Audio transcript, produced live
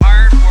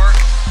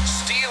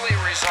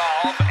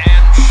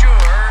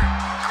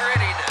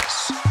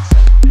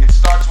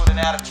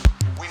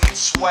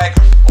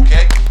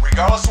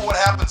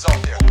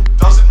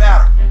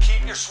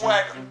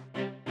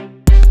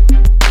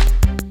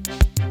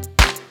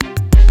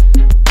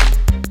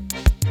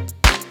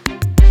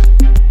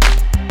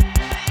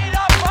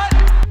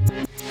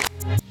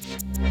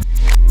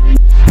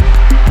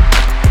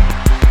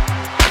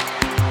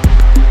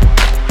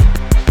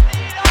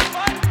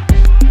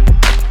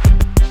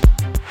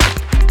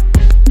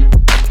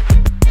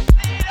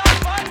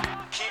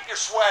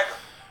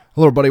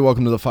Hello, everybody.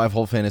 Welcome to the Five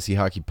Hole Fantasy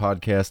Hockey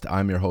Podcast.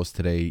 I'm your host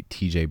today,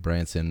 TJ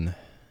Branson,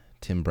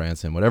 Tim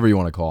Branson, whatever you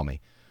want to call me.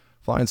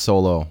 Flying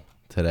solo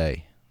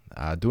today.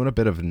 Doing a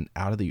bit of an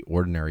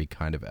out-of-the-ordinary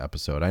kind of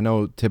episode. I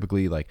know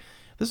typically, this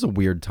is a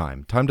weird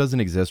time. Time doesn't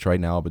exist right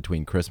now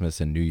between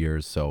Christmas and New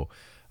Year's, so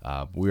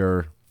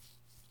we're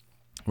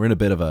in a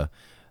bit of a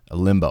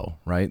limbo,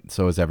 right?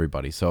 So is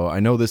everybody. So I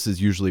know this is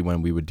usually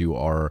when we would do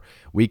our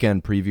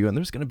weekend preview, and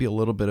there's going to be a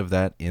little bit of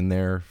that in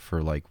there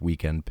for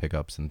weekend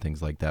pickups and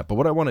things like that. But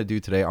what I want to do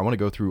today, I want to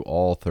go through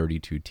all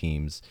 32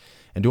 teams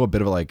and do a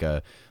bit of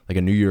a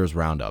New Year's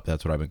roundup.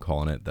 That's what I've been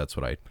calling it. That's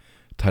what I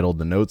titled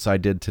the notes I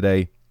did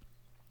today.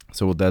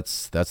 So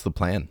that's the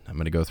plan. I'm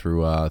going to go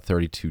through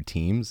 32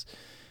 teams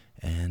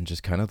and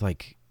just kind of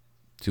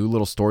do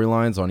little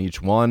storylines on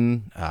each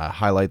one,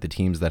 highlight the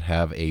teams that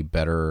have a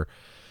better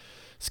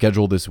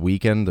schedule this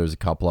weekend. There's a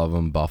couple of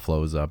them.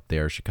 Buffalo's up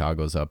there.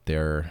 Chicago's up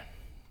there.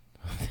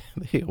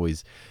 they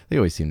always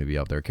seem to be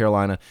up there.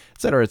 Carolina, et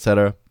cetera, et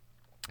cetera.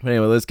 But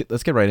anyway, let's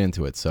get right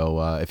into it.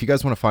 So if you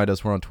guys want to find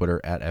us, we're on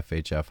Twitter at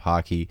FHF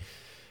Hockey.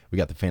 We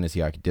got the Fantasy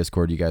Hockey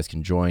Discord. You guys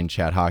can join.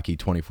 Chat hockey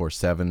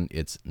 24/7.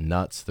 It's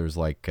nuts. There's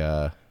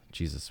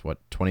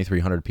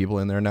 2,300 people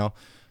in there now.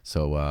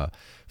 So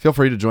feel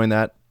free to join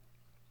that.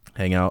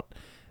 Hang out.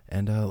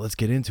 And let's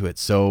get into it.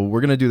 So we're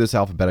going to do this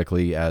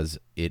alphabetically as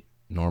it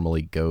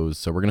normally goes.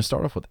 So we're going to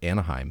start off with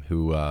Anaheim,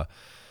 who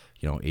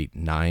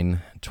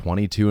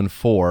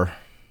 8-9-22-4.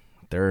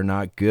 They're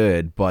not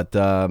good, but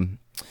John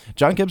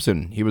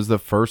Gibson, he was the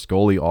first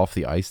goalie off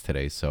the ice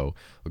today, so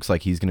looks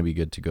like he's going to be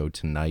good to go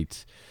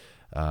tonight.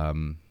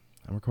 I'm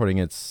recording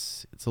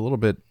it's a little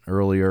bit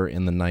earlier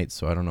in the night,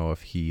 so I don't know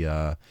if he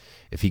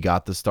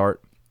got the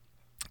start.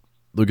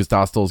 Lucas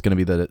Dostal is going to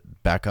be the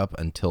backup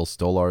until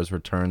Stolarz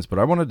returns, but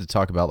I wanted to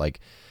talk about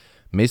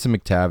Mason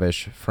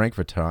McTavish, Frank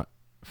Vetrano.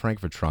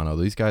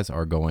 These guys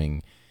are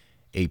going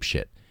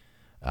apeshit.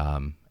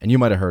 And you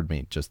might have heard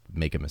me just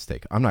make a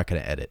mistake. I'm not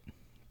going to edit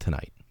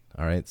tonight.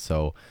 All right.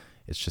 So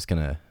it's just going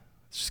to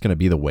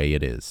be the way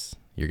it is.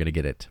 You're going to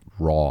get it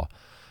raw.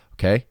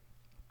 Okay.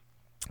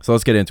 So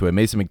let's get into it.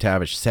 Mason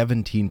McTavish,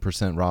 17%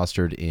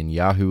 rostered in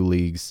Yahoo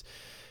leagues,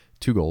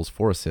 2 goals,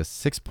 4 assists,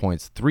 6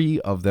 points, 3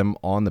 of them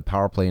on the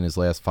power play in his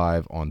last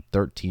 5 on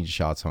 13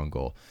 shots on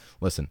goal.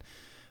 Listen,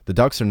 the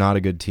Ducks are not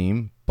a good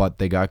team, but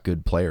they got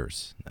good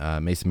players.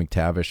 Mason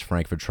McTavish,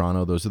 Frank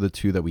Vetrano, those are the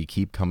two that we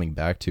keep coming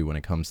back to when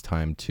it comes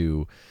time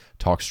to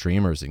talk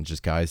streamers and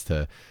just guys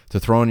to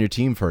throw on your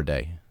team for a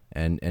day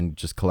and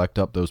just collect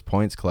up those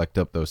points, collect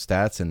up those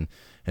stats, and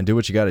do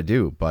what you got to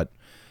do. But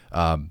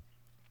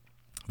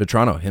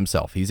Vetrano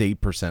himself, he's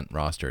 8%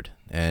 rostered,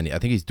 and I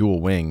think he's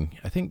dual wing.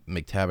 I think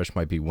McTavish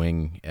might be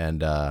wing,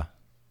 and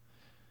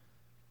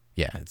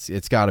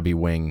it's got to be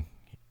wing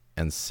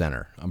and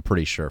center. I'm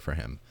pretty sure for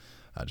him.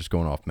 Just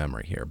going off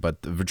memory here.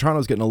 But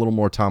Vetrano's getting a little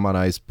more time on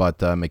ice, but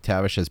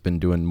McTavish has been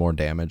doing more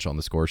damage on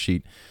the score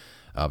sheet.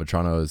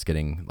 Vetrano is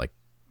getting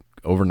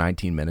over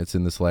 19 minutes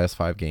in this last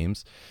 5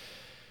 games.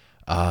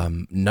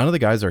 None of the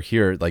guys are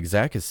here.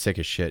 Zach is sick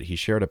as shit. He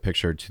shared a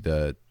picture to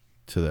the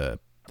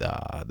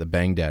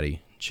Bang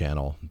Daddy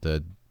channel,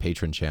 the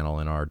patron channel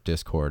in our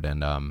Discord,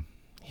 and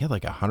he had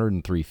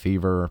 103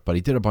 fever, but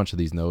he did a bunch of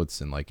these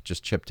notes and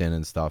just chipped in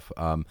and stuff.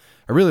 I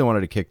really wanted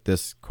to kick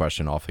this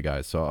question off the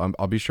guys, so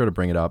I'll be sure to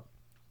bring it up.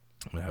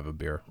 I'm going to have a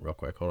beer real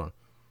quick. Hold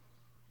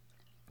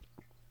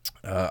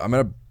on. I'm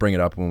going to bring it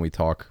up when we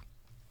talk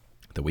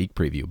the week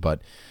preview,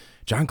 but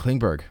John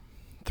Klingberg,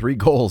 3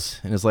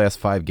 goals in his last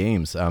 5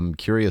 games. I'm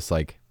curious,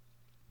 I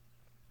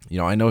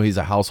know he's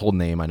a household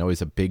name. I know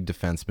he's a big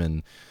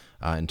defenseman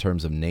in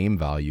terms of name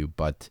value,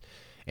 but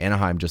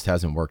Anaheim just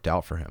hasn't worked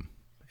out for him.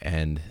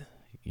 And,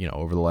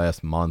 over the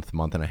last month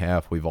and a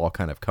half, we've all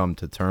kind of come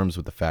to terms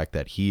with the fact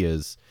that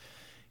he's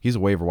a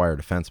waiver wire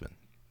defenseman.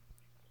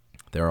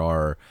 There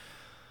are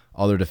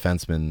other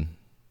defensemen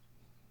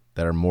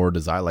that are more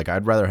desired.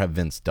 I'd rather have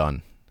Vince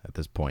Dunn at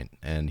this point,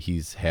 and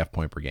he's half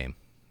point per game,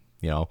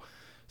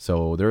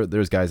 So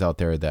there's guys out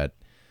there that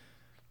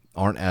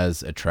aren't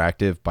as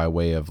attractive by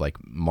way of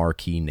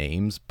marquee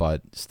names,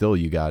 but still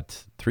you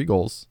got 3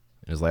 goals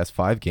in his last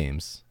 5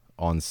 games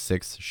on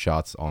 6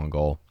 shots on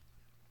goal.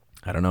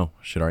 I don't know.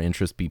 Should our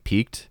interest be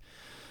piqued?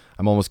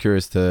 I'm almost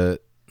curious to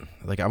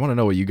I want to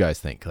know what you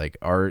guys think.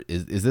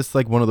 Is this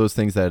one of those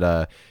things that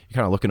you're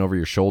kind of looking over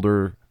your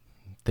shoulder,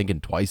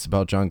 thinking twice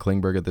about John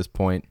Klingberg at this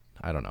point?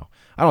 I don't know.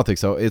 I don't think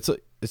so. It's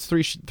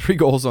 3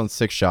 goals on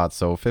 6 shots,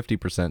 so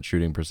 50%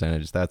 shooting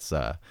percentage. That's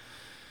that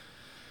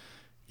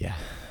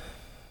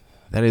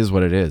is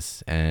what it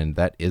is, and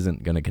that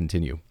isn't going to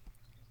continue.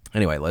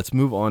 Anyway, let's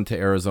move on to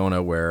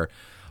Arizona, where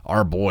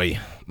our boy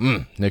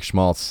Nick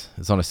Schmaltz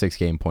is on a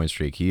 6-game point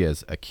streak. He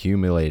has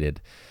accumulated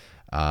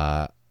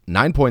 9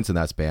 points in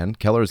that span.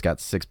 Keller's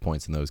got 6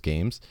 points in those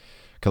games.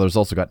 Keller's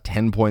also got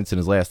 10 points in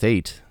his last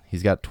 8.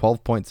 He's got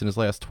 12 points in his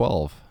last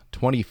 12,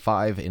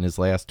 25 in his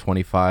last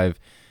 25,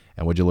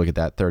 and would you look at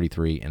that,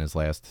 33 in his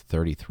last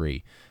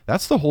 33.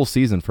 That's the whole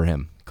season for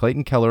him.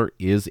 Clayton Keller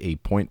is a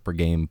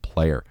point-per-game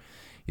player.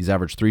 He's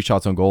averaged 3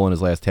 shots on goal in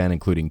his last 10,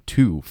 including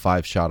 2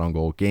 5-shot on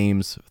goal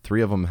games.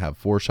 3 of them have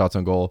 4 shots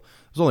on goal.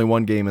 There's only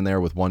one game in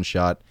there with 1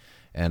 shot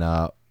and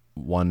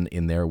one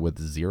in there with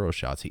 0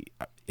 shots.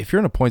 If you're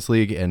in a points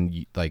league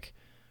and like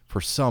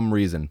for some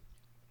reason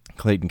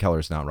Clayton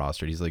Keller's not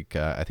rostered, he's like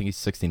I think he's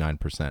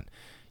 69%.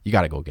 You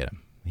got to go get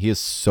him. He is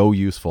so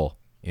useful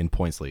in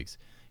points leagues.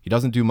 He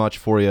doesn't do much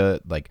for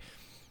you. Like,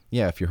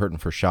 yeah, if you're hurting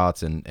for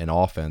shots and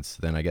offense,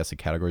 then I guess a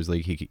categories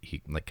league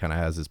he like kind of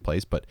has his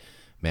place. But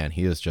man,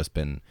 he has just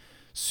been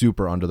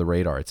super under the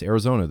radar. It's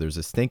Arizona. There's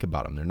a stink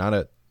about him. They're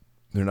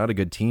not a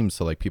good team,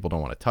 so like people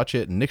don't want to touch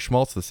it. And Nick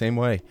Schmaltz the same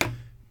way.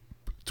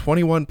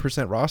 21%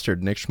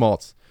 rostered. Nick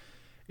Schmaltz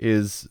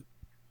is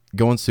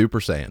going Super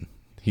Saiyan.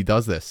 He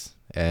does this,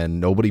 and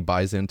nobody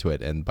buys into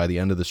it. And by the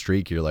end of the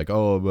streak, you're like,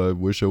 oh, I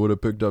wish I would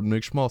have picked up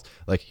Nick Schmaltz.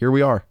 Like, here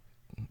we are.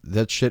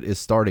 That shit is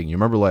starting. You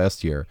remember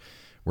last year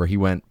where he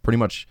went pretty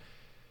much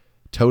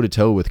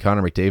toe-to-toe with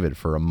Connor McDavid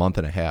for a month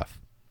and a half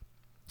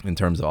in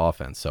terms of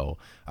offense. So,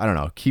 I don't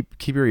know.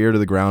 Keep your ear to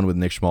the ground with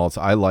Nick Schmaltz.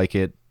 I like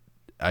it.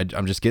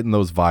 I'm just getting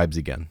those vibes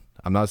again.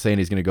 I'm not saying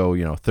he's going to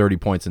go, 30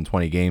 points in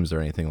 20 games or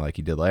anything like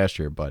he did last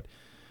year, but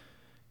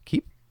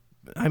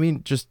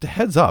just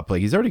heads up.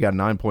 Like, he's already got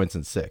 9 points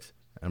in 6.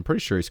 I'm pretty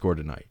sure he scored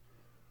tonight.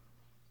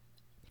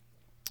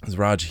 As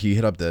Raj, he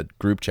hit up the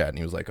group chat and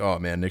he was like, oh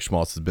man, Nick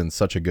Schmaltz has been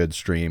such a good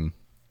stream.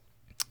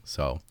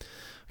 So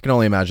I can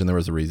only imagine there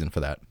was a reason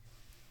for that.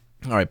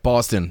 All right,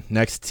 Boston,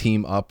 next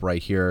team up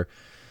right here.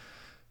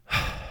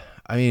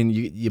 I mean,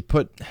 you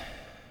put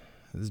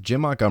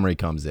Jim Montgomery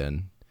comes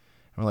in.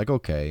 I'm like,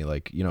 okay,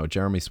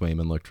 Jeremy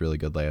Swayman looked really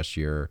good last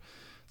year.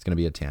 It's going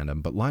to be a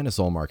tandem. But Linus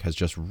Ullmark has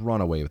just run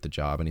away with the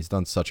job, and he's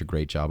done such a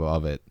great job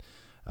of it.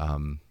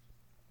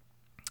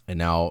 And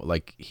now,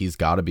 he's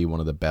got to be one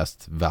of the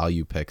best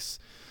value picks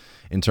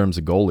in terms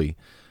of goalie.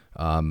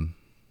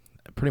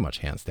 Pretty much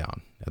hands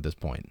down at this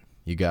point.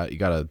 You got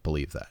to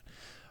believe that.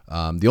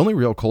 The only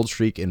real cold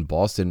streak in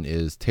Boston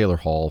is Taylor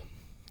Hall,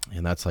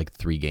 and that's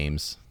 3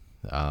 games.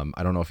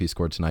 I don't know if he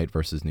scored tonight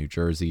versus New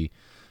Jersey.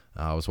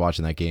 I was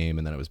watching that game,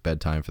 and then it was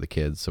bedtime for the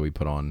kids, so we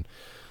put on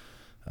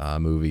a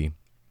movie,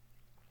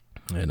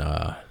 and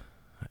I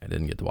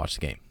didn't get to watch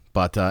the game.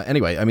 But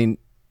anyway, I mean,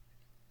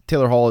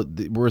 Taylor Hall,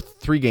 were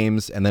 3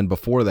 games, and then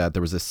before that,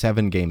 there was a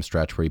 7-game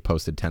stretch where he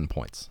posted 10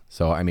 points.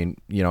 So, I mean,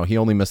 he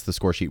only missed the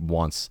score sheet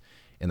once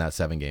in that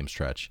 7-game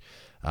stretch.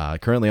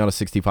 Currently on a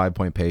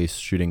 65-point pace,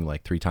 shooting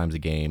 3 times a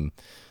game.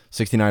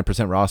 69%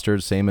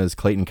 rostered, same as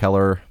Clayton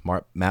Keller,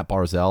 Matt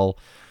Barzal,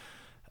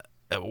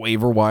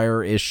 waiver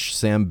wire-ish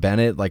Sam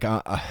Bennett.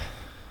 I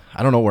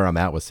don't know where I'm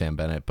at with Sam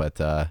Bennett, but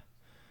I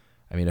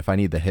mean, if I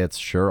need the hits,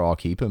 sure, I'll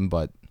keep him,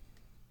 but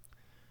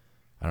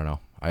I don't know.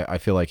 I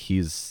feel like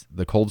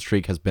the cold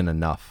streak has been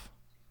enough.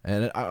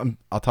 And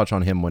I'll touch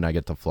on him when I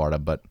get to Florida,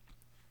 but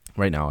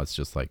right now it's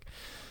just I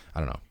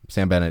don't know.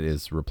 Sam Bennett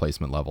is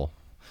replacement level.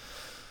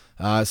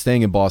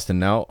 Staying in Boston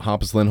now,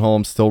 Hampus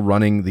Lindholm still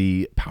running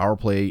the power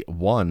play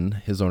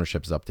 1. His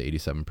ownership is up to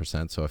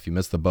 87%. So if you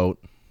missed the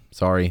boat,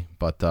 sorry,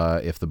 but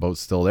if the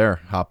boat's still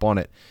there, hop on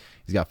it.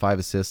 He's got 5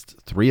 assists,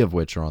 3 of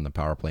which are on the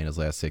power play in his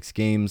last 6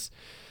 games.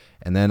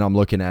 And then I'm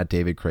looking at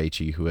David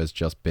Krejci, who has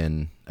just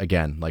been,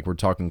 again, we're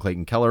talking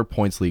Clayton Keller,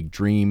 points league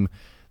dream.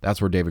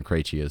 That's where David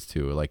Krejci is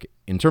too.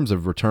 In terms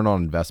of return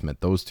on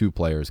investment, those 2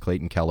 players,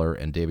 Clayton Keller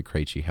and David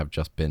Krejci, have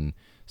just been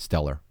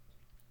stellar.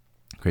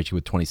 Krejci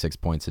with 26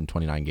 points in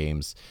 29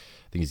 games.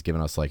 I think he's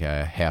given us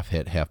a half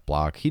hit, half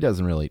block. He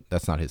doesn't really,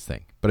 that's not his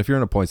thing. But if you're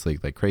in a points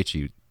league,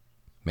 Krejci,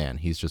 man,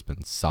 he's just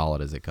been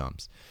solid as it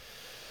comes.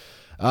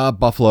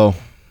 Buffalo,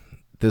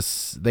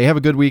 they have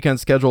a good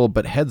weekend schedule,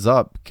 but heads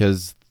up,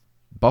 because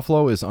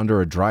Buffalo is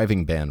under a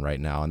driving ban right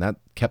now, and that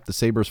kept the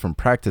Sabres from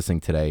practicing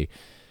today.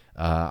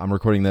 I'm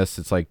recording this.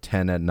 It's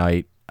 10 at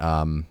night.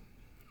 And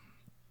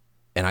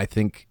I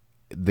think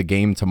the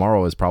game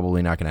tomorrow is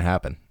probably not going to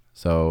happen.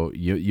 So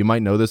you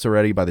might know this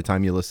already by the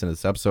time you listen to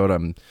this episode.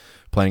 I'm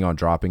planning on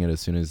dropping it as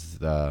soon as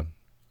I'm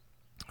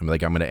going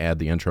to add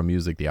the intro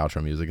music, the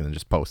outro music, and then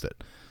just post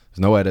it. There's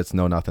no edits,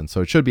 no nothing.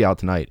 So it should be out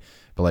tonight.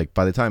 But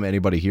by the time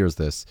anybody hears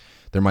this,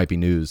 there might be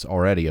news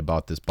already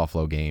about this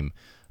Buffalo game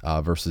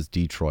versus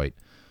Detroit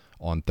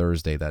on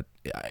Thursday that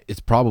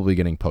it's probably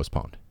getting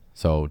postponed.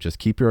 So just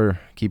keep your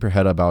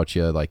head about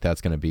you.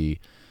 That's going to be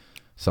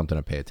something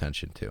to pay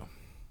attention to.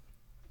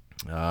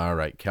 All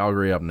right,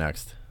 Calgary up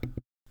next.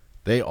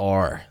 They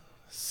are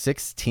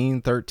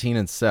 16, 13,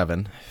 and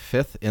 7,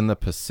 5th in the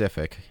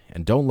Pacific.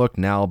 And don't look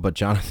now, but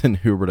Jonathan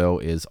Huberdeau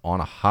is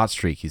on a hot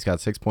streak. He's got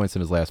 6 points in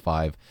his last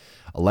 5,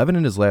 11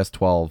 in his last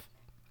 12.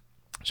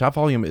 Shot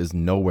volume is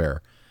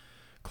nowhere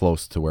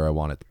close to where I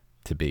want it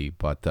to be,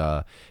 but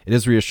it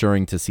is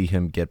reassuring to see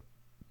him get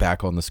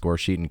back on the score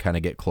sheet and kind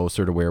of get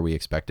closer to where we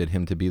expected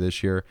him to be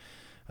this year.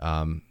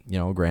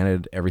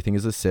 Granted, everything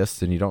is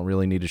assists, and you don't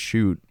really need to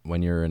shoot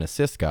when you're an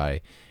assist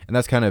guy. And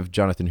that's kind of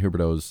Jonathan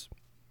Huberdeau's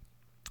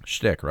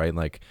shtick, right?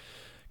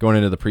 Going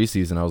into the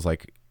preseason, I was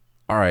like,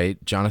 all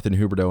right, Jonathan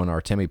Huberdeau and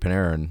Artemi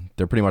Panarin,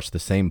 they're pretty much the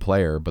same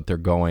player, but they're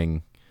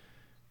going,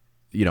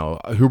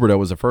 Huberdeau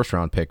was a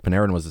first-round pick,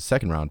 Panarin was a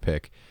second-round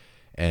pick,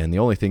 And the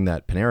only thing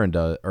that Panarin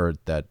does, or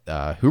that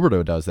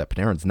Huberdeau does that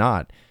Panarin's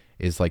not,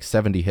 is like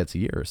 70 hits a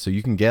year. So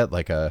you can get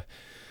like I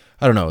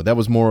don't know, that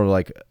was more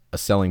like a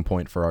selling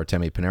point for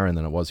Artemi Panarin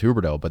than it was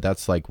Huberdeau, but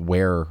that's like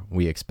where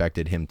we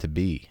expected him to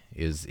be,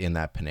 is in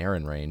that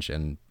Panarin range.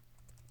 And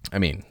I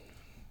mean,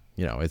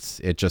 you know,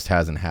 it just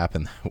hasn't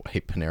happened that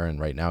way. Panarin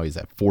right now, he's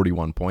at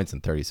 41 points in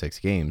 36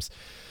 games,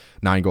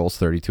 9 goals,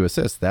 32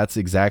 assists. That's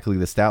exactly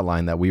the stat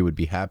line that we would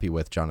be happy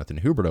with Jonathan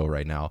Huberdeau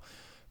right now.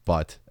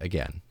 But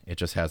again, it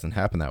just hasn't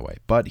happened that way.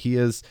 But he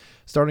is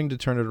starting to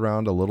turn it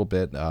around a little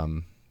bit.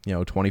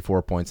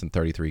 24 points in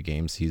 33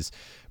 games. He's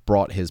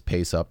brought his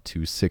pace up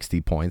to 60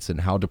 points.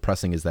 And how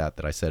depressing is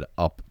that I said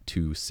up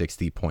to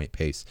 60-point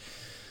pace?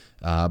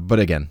 But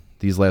again,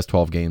 these last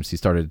 12 games, he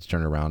started to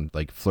turn it around,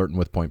 like flirting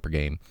with point per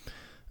game.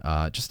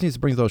 Just needs to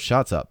bring those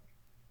shots up.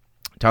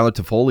 Tyler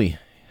Toffoli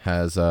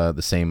has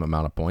the same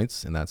amount of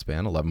points in that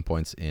span, 11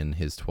 points in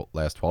his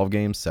last 12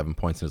 games, 7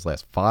 points in his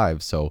last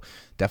 5. So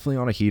definitely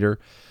on a heater.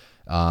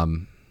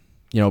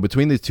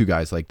 Between these two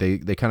guys, like they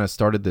kind of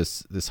started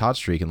this hot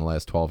streak in the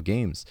last 12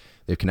 games.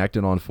 They've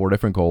connected on 4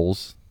 different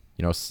goals,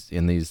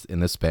 in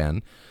this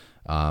span.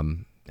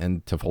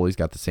 And Toffoli's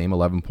got the same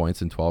 11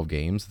 points in 12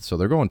 games. So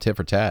they're going tit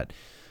for tat.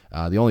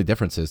 The only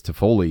difference is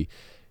Toffoli,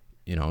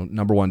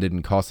 number one,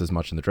 didn't cost as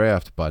much in the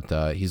draft,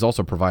 but he's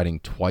also providing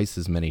twice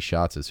as many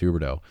shots as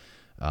Huberdeau.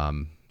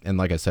 And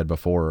like I said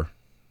before,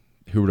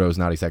 Huberdeau is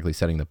not exactly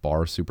setting the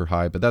bar super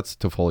high, but that's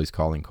Toffoli's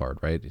calling card,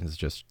 right? It's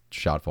just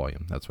shot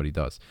volume. That's what he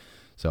does.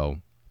 So,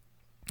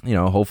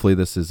 hopefully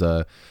this is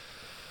a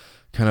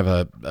kind of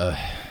a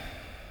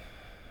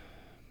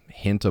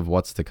hint of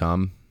what's to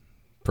come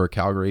for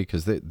Calgary,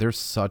 because they're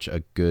such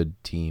a good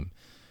team.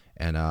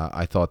 And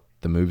I thought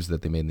the moves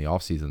that they made in the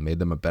offseason made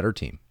them a better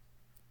team.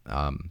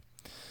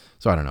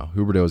 So I don't know.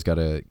 Huberdeau's got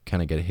to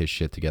kind of get his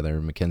shit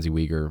together. Mackenzie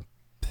Weegar,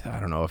 I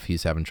don't know if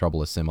he's having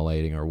trouble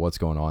assimilating or what's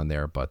going on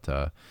there, but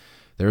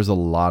there's a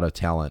lot of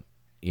talent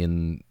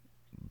in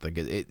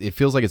it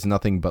feels like it's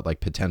nothing but like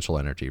potential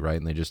energy, right?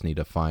 And they just need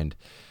to find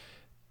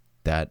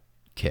that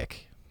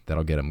kick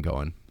that'll get them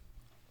going.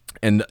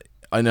 And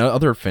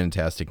other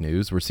fantastic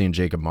news, we're seeing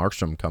Jacob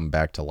Markstrom come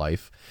back to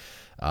life.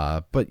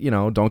 But,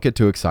 don't get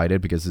too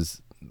excited,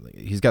 because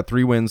he's got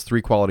 3 wins,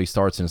 3 quality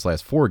starts in his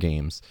last 4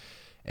 games.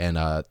 And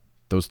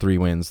those 3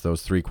 wins,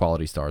 those 3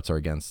 quality starts are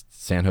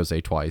against San Jose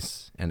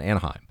twice and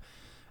Anaheim.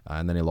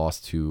 And then he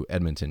lost to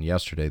Edmonton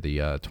yesterday,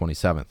 the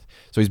 27th.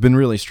 So he's been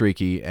really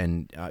streaky,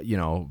 and,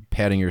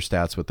 padding your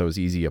stats with those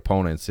easy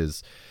opponents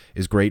is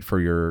great for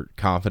your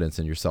confidence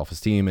and your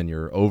self-esteem and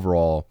your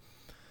overall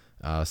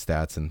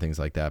stats and things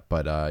like that.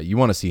 But you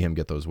want to see him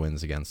get those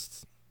wins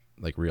against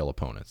like real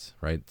opponents,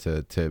 right?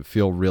 To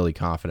feel really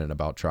confident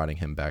about trotting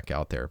him back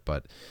out there.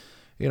 But,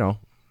 got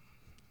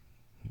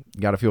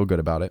to feel good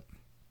about it.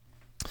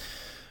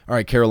 All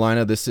right,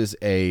 Carolina, this is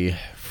a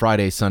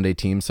Friday-Sunday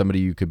team, somebody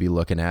you could be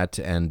looking at.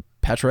 And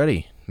Max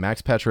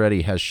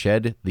Pacioretty has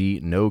shed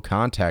the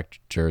no-contact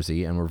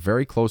jersey, and we're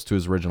very close to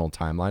his original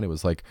timeline. It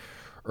was like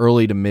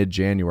early to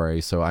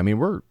mid-January. So, I mean,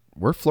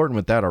 we're flirting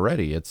with that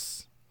already.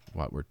 It's,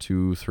 we're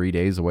 2-3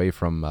 days away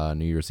from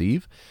New Year's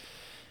Eve.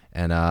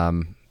 And,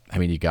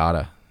 you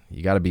gotta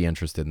be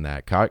interested in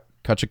that.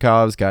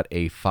 Kochekov's got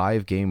a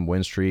 5-game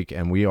win streak,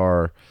 and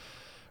we're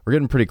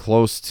getting pretty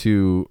close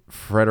to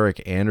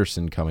Frederik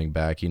Andersen coming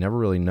back. You never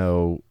really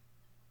know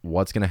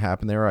what's going to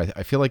happen there.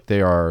 I feel like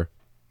they are,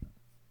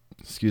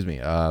 I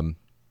feel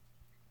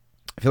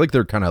like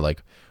they're kind of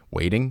like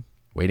waiting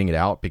it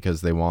out,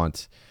 because they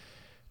want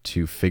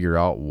to figure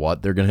out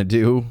what they're going to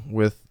do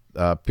with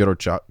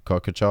Pyotr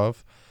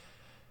Kochetkov.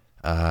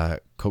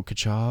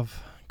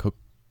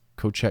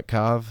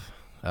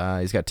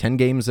 He's got 10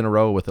 games in a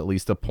row with at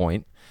least a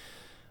point.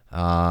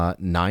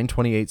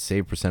 928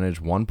 save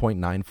percentage,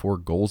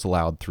 1.94 goals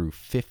allowed through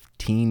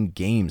 15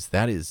 games.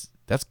 That's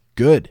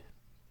good.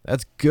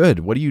 That's good.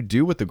 What do you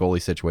do with the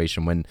goalie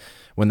situation when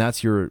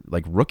that's your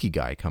like rookie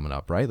guy coming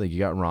up, right? Like you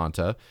got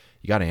Ranta,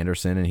 you got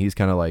Anderson, and he's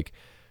kind of like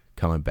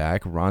coming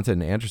back. Ranta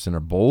and Anderson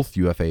are both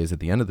UFAs at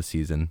the end of the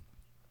season.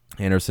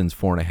 Anderson's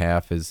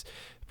 4.5 is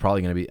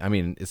probably going to be,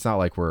 it's not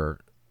like we're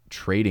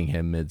trading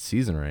him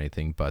mid-season or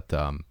anything, but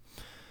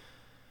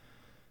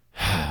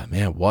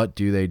man, what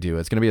do they do?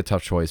 It's going to be a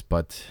tough choice,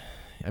 but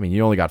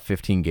you only got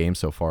 15 games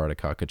so far out of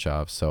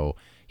Kochetkov, so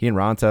he and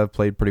Ranta have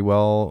played pretty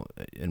well,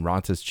 and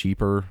Ranta's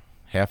cheaper,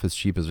 half as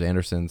cheap as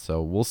Anderson,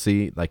 so we'll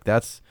see. Like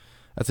that's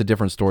a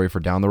different story for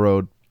down the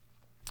road.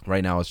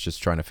 Right now, it's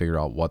just trying to figure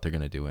out what they're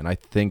going to do, and I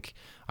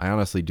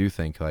honestly do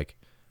think like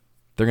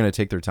they're going to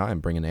take their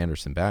time bringing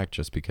Anderson back,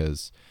 just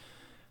because.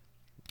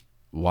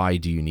 Why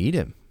do you need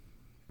him?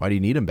 Why do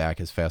you need him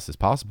back as fast as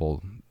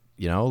possible?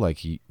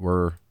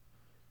 We're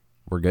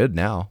good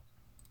now.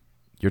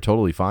 You're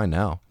totally fine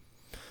now.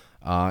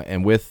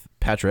 And with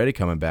Pacioretty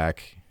coming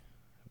back,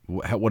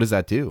 what does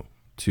that do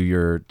to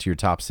your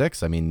top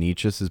 6?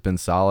 Nietzsche's has been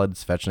solid.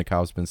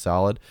 Svechnikov's been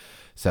solid.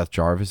 Seth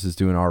Jarvis is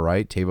doing all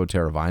right. Teuvo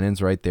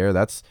Teravainen's right there.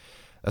 That's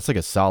like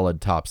a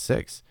solid top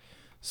 6.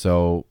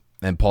 So,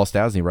 and Paul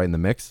Stastny right in the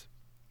mix.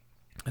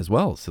 as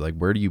well. So, like,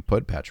 where do you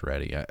put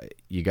Pacioretty?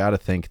 You got to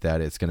think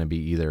that it's going to be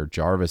either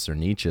Jarvis or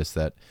Nietzsche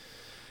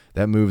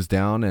that moves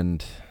down,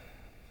 and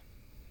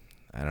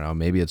I don't know,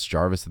 maybe it's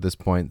Jarvis at this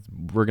point.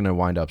 We're going to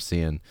wind up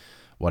seeing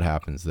what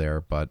happens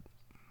there, but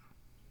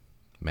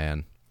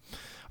man,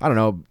 I don't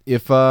know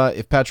if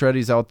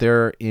Pacioretty's out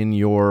there in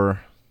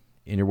your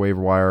waiver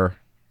wire,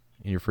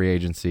 in your free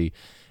agency,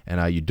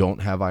 and you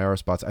don't have IR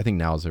spots. I think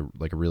now is a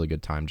really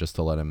good time just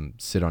to let him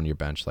sit on your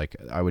bench. Like,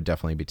 I would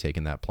definitely be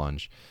taking that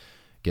plunge,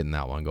 getting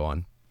that one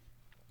going.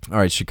 All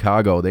right,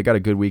 Chicago, they got a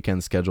good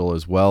weekend schedule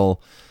as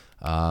well,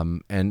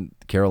 and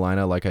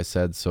Carolina, like I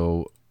said.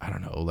 So I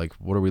don't know, like,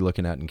 what are we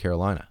looking at in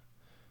Carolina?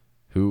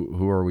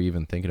 Who are we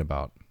even thinking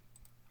about?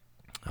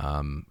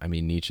 I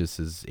mean, Nietzsche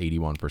is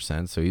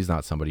 81%, so he's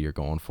not somebody you're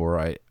going for.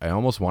 I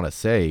almost want to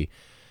say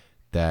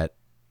that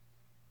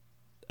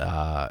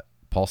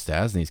Paul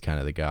Stasny's kind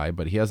of the guy,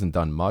 but he hasn't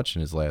done much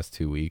in his last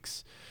 2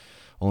 weeks.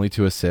 Only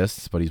 2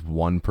 assists, but he's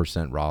 1%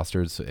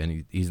 rostered, so,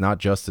 and he's not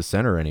just a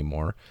center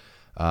anymore.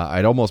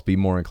 I'd almost be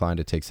more inclined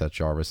to take Seth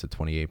Jarvis at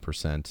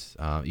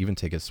 28%, even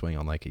take a swing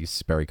on like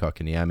Sperry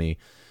Kotkaniemi.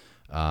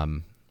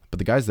 But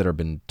the guys that have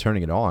been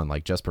turning it on,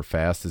 like Jesper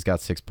Fast has got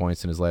 6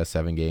 points in his last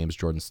 7 games.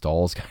 Jordan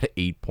Stahl's got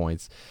 8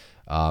 points.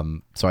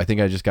 So I think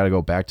I just got to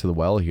go back to the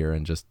well here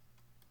and just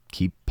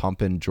keep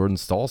pumping Jordan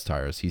Stahl's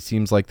tires. He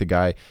seems like the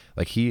guy,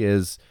 like he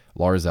is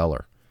Lars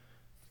Eller.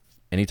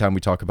 Anytime we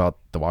talk about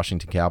the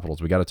Washington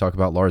Capitals, we got to talk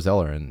about Lars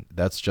Eller, and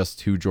that's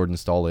just who Jordan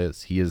Stahl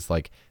is. He is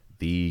like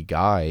the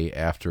guy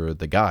after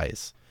the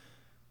guys.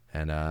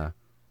 And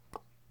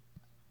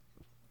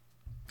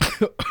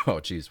oh,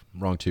 geez,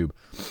 wrong tube.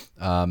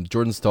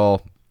 Jordan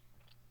Stahl,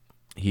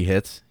 he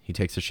hits, he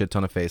takes a shit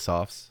ton of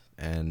face-offs,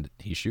 and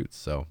he shoots.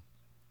 So,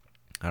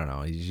 I don't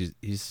know. He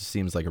just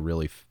seems like a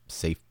really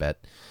safe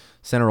bet.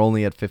 Center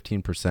only at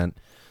 15%.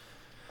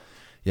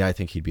 Yeah, I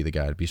think he'd be the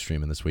guy to be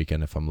streaming this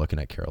weekend if I'm looking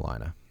at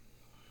Carolina.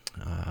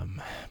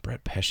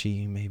 Brett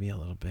Pesce, maybe a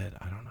little bit.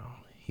 I don't know.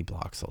 He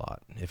blocks a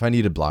lot. If I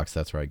needed blocks,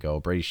 that's where I go.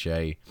 Brady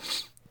Shea,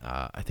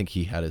 I think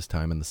he had his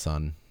time in the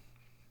sun.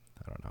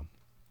 I don't know.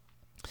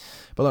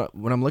 But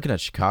when I'm looking at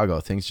Chicago,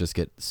 things just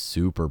get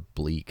super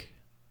bleak.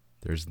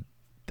 They're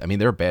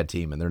a bad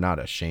team, and they're not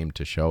ashamed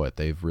to show it.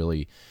 They've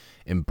really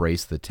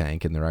embraced the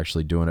tank, and they're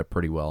actually doing it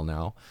pretty well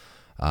now.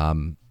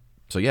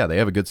 So, yeah, they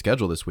have a good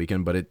schedule this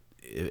weekend, but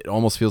it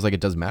almost feels like it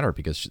doesn't matter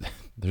because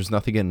there's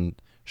nothing in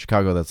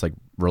Chicago that's, like,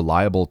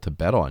 reliable to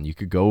bet on. You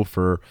could go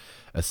for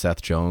a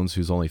Seth Jones,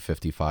 who's only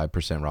 55%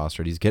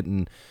 rostered. He's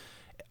getting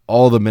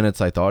all the minutes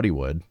I thought he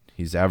would.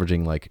 He's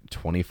averaging like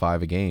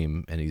 25 a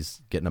game, and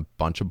he's getting a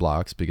bunch of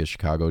blocks because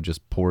Chicago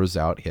just pours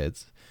out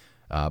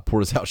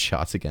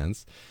shots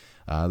against.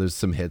 There's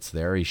some hits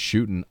there. He's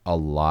shooting a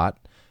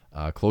lot,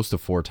 close to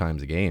 4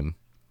 times a game,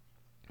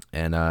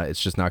 and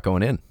it's just not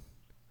going in.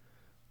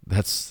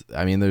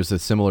 There's a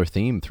similar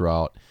theme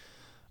throughout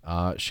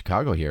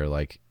Chicago here.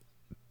 Like,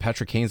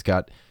 Patrick Kane's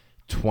got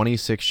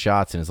 26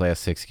 shots in his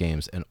last 6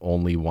 games and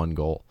only 1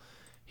 goal.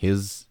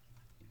 His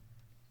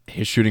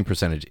shooting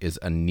percentage is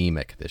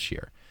anemic this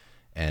year.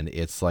 And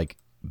it's like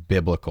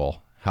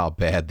biblical how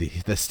bad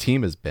this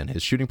team has been.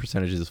 His shooting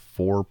percentage is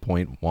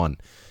 4.1.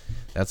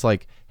 That's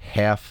like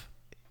half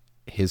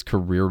his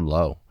career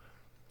low.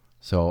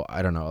 So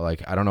I don't know.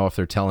 Like, I don't know if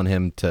they're telling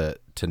him to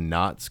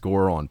not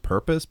score on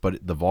purpose, but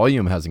the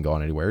volume hasn't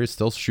gone anywhere. He's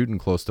still shooting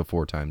close to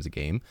 4 times a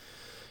game.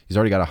 He's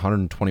already got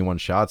 121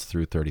 shots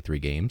through 33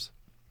 games.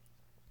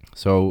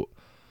 So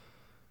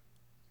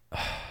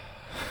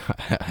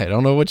I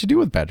don't know what you do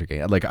with Patrick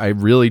Kane. Like, I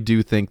really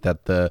do think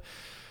that the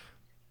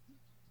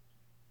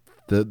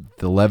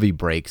levee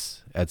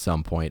breaks at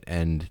some point,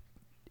 and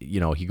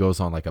he goes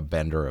on like a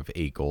bender of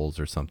 8 goals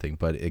or something.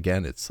 But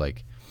again, it's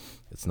like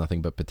it's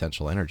nothing but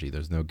potential energy.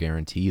 There's no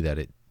guarantee that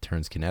it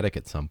turns kinetic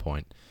at some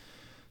point.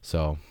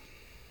 So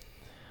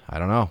I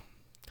don't know.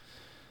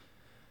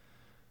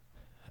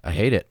 I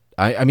hate it.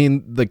 I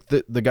mean, like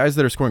the guys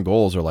that are scoring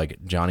goals are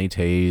like Johnny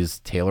Tays,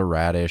 Taylor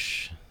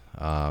Radish,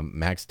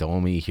 Max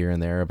Domi here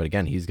and there. But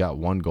again, he's got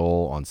 1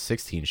 goal on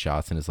 16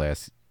 shots in his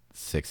last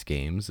 6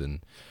 games,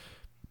 and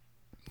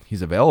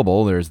he's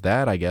available. There's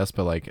that, I guess,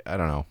 but like, I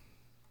don't know.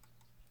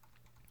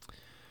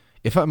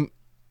 If I'm,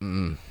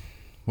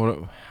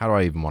 how do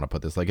I even want to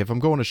put this? Like, if I'm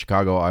going to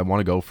Chicago, I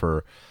want to go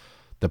for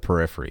the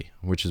periphery,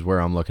 which is where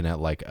I'm looking at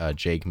like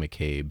Jake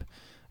McCabe.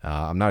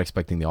 I'm not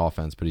expecting the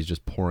offense, but he's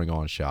just pouring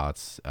on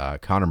shots.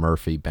 Connor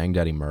Murphy, Bang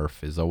Daddy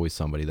Murph, is always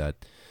somebody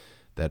that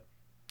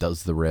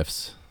does the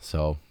riffs.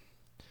 So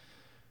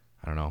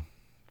I don't know.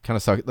 Kind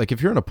of suck. Like,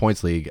 if you're in a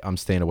points league, I'm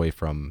staying away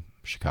from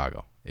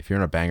Chicago. If you're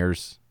in a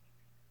bangers,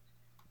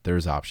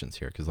 there's options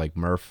here because like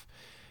Murph,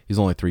 he's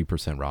only 3%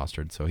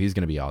 rostered, so he's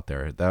going to be out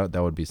there.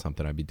 That would be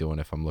something I'd be doing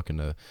if I'm looking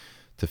to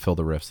fill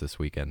the rifts this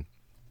weekend.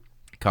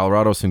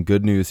 Colorado, some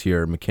good news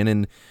here.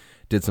 McKinnon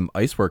did some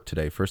ice work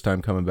today. First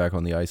time coming back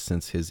on the ice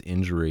since his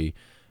injury.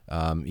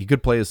 He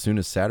could play as soon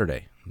as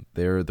Saturday.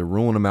 They're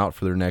ruling him out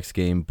for their next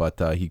game, but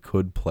he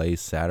could play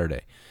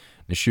Saturday.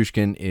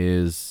 Nichushkin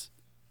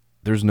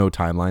there's no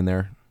timeline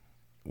there,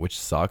 which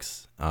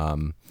sucks.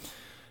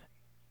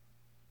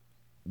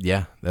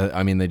 Yeah,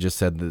 I mean, they just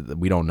said that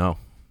we don't know.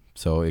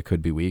 So it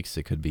could be weeks,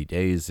 it could be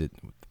days.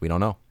 We don't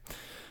know.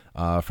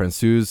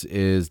 Francouz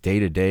is day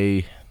to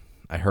day.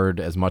 I heard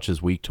as much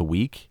as week to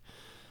week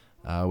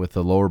with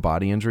the lower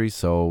body injury.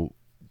 So,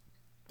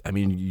 I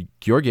mean,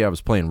 Georgiev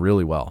was playing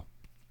really well.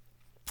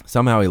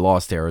 Somehow he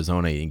lost to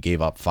Arizona and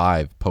gave up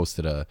 5,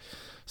 posted a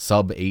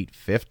sub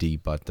 850,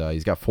 but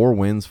he's got 4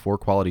 wins, 4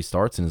 quality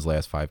starts in his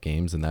last 5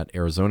 games, and that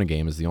Arizona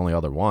game is the only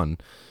other one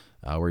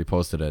where he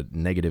posted a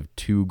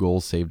 -2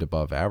 goals saved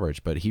above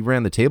average. But he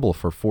ran the table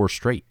for 4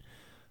 straight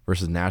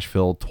versus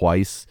Nashville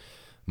twice,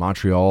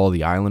 Montreal,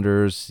 the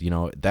Islanders. You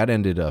know, that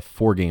ended a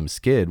 4-game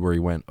skid where he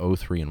went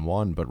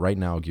 0-3-1. But right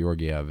now,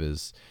 Georgiev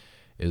is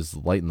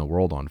lighting the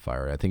world on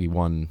fire. I think he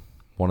won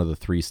one of the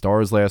 3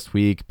 stars last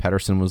week.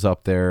 Pettersson was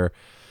up there.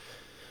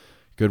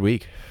 Good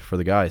week for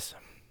the guys.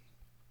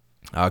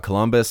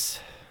 Columbus,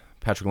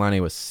 Patrick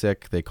Laine was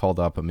sick. They called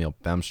up Emil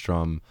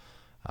Bemstrom.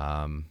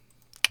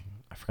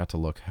 I forgot to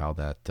look how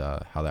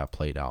that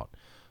played out.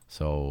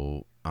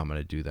 So I'm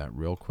going to do that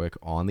real quick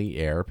on the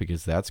air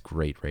because that's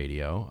great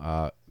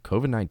radio.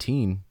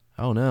 COVID-19.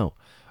 Oh, no.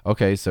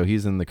 Okay, so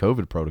he's in the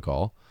COVID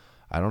protocol.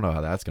 I don't know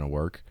how that's going to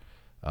work.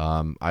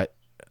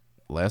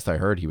 Last I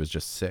heard, he was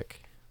just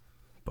sick.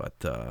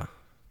 But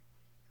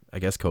I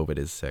guess COVID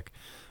is sick.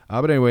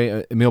 But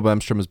anyway, Emil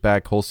Bemstrom is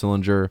back. Cole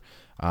Sillinger,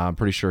 I'm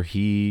pretty sure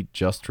he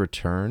just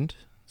returned.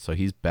 So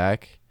he's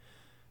back.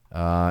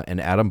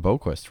 And Adam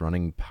Boquist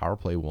running power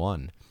play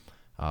 1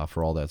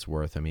 for all that's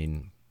worth. I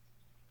mean,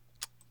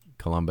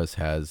 Columbus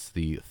has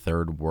the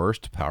 3rd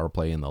worst power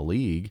play in the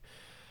league.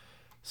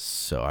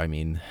 So, I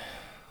mean,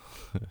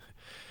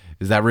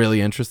 is that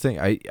really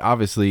interesting?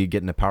 Obviously,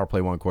 getting a power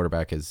play 1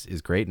 quarterback is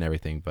great and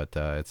everything, but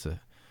it's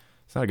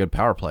not a good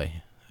power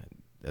play.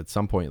 At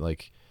some point,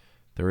 like,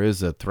 there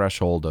is a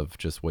threshold of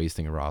just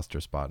wasting a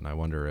roster spot, and I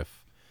wonder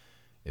if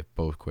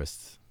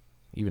Boquist,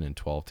 even in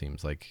 12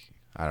 teams, like,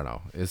 I don't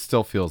know, it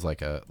still feels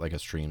like a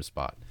stream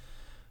spot.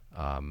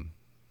 Yeah,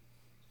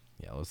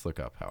 let's look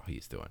up how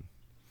he's doing.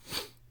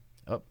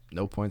 Oh,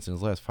 no points in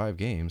his last 5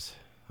 games.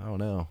 Oh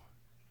no.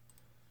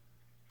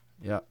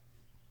 Yeah,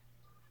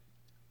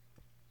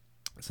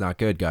 it's not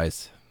good,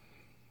 guys.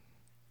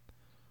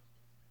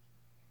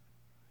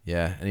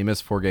 Yeah, and he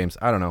missed 4 games.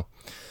 I don't know.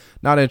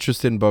 Not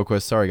interested in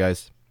Boquist. Sorry,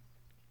 guys.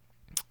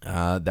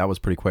 That was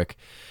pretty quick.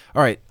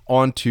 All right,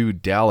 on to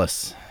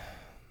Dallas.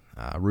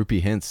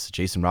 Rupee Hintz,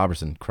 Jason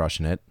Robertson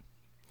crushing it.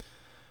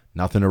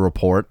 Nothing to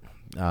report.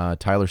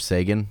 Tyler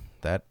Seguin,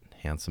 that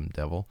handsome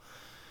devil.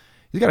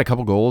 He's got a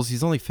couple goals.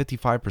 He's only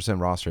 55%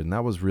 rostered, and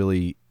that was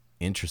really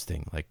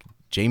interesting. Like,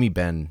 Jamie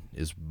Benn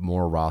is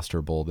more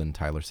rosterable than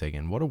Tyler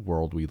Seguin. What a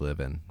world we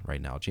live in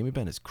right now. Jamie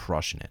Benn is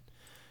crushing it.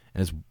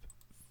 And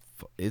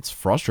it's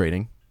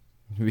frustrating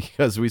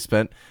because we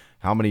spent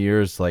how many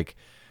years, like,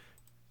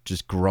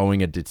 just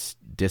growing a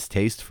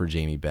distaste for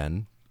Jamie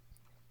Benn,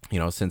 you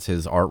know, since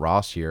his Art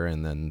Ross year,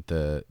 and then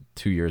the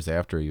 2 years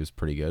after he was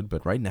pretty good.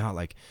 But right now,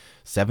 like,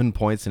 7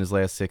 points in his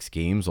last 6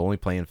 games, only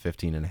playing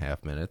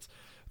 15.5 minutes,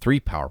 3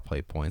 power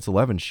play points,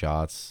 11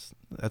 shots.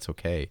 That's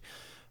okay.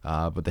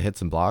 But the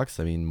hits and blocks,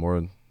 I mean, more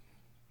and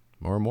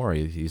more.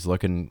 He's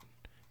looking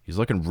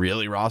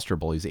really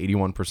rosterable. He's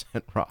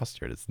 81%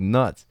 rostered. It's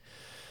nuts.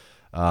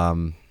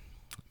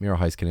 Miro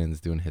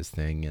Heiskanen's doing his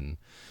thing, and,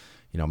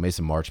 you know,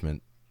 Mason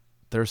Marchment,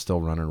 they're still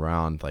running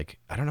around. Like,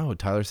 I don't know,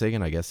 Tyler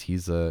Seguin, I guess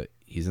he's in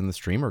the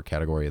streamer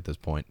category at this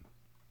point.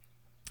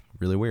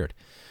 Really weird.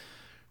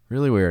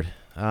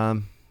 Yeah,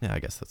 I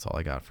guess that's all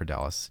I got for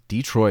Dallas.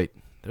 Detroit,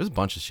 there's a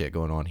bunch of shit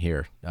going on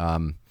here.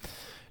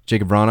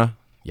 Jakob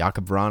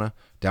Vrana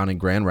down in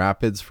Grand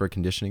Rapids for a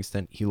conditioning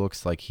stint. He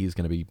looks like he's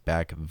going to be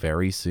back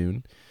very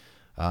soon.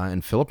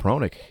 And Filip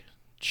Hronek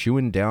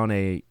chewing down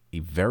a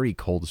very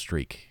cold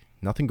streak.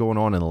 Nothing going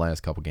on in the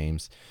last couple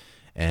games.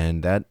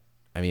 And that,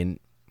 I mean,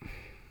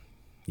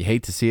 you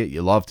hate to see it.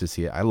 You love to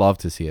see it. I love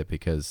to see it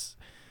because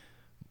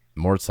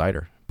Moritz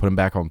Seider, put him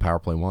back on power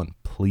play 1.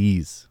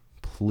 Please,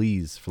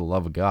 for the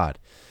love of God.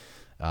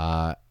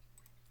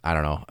 I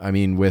don't know. I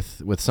mean,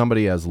 with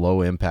somebody as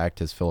low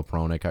impact as Filip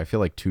Hronek, I feel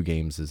like 2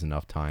 games is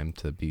enough time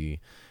to be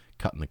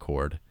cutting the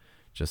cord.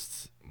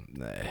 Just,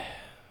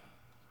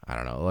 I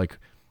don't know. Like,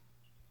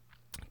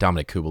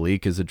 Dominic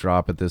Kubalik is a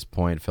drop at this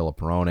point. Filip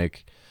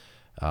Hronek.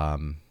 I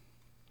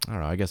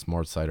don't know. I guess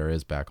Moritz Seider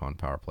is back on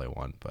power play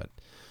 1, but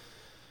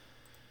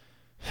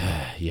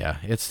yeah,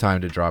 it's time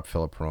to drop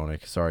Filip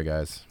Hronek. Sorry,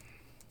 guys.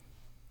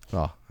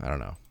 Well, I don't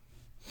know.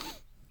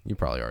 You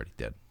probably already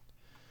did.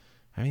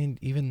 I mean,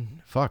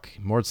 even,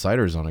 Moritz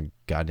Seider's on a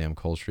goddamn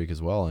cold streak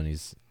as well, and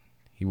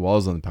he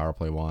was on the power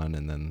play 1,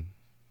 and then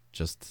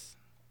just,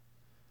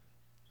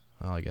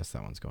 well, I guess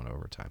that one's going to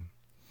overtime.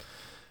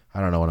 I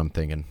don't know what I'm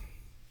thinking.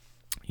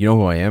 You know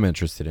who I am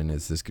interested in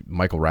is this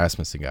Michael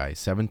Rasmussen guy,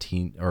 7%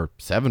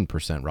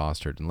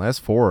 rostered. In the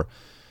last 4,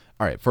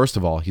 all right, first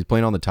of all, he's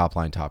playing on the top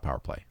line, top power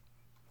play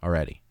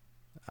already.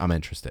 I'm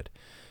interested.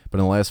 But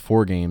in the last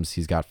 4 games,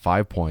 he's got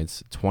 5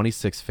 points,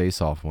 26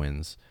 faceoff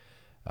wins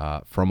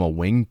from a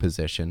wing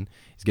position.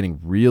 He's getting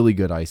really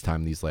good ice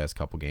time these last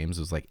couple games.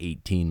 It was like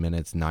 18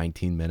 minutes,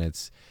 19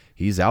 minutes.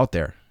 He's out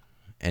there.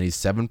 and he's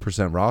 7%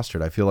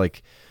 rostered. I feel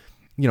like,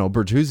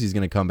 Bertuzzi's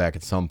going to come back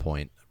at some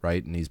point,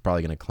 right? And he's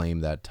probably going to claim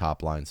that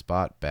top line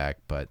spot back.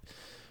 But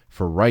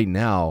for right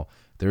now,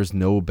 there's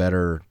no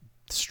better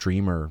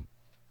streamer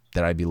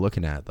that I'd be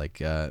looking at.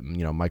 Like,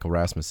 Michael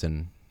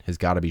Rasmussen has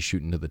got to be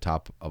shooting to the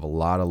top of a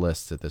lot of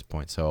lists at this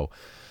point. So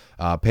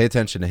pay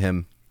attention to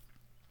him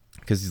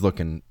because he's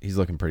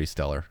looking pretty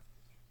stellar.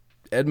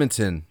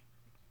 Edmonton,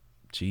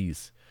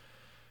 jeez.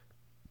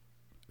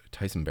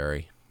 Tyson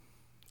Barrie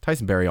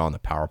on the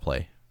power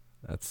play.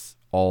 That's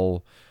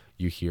all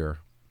you hear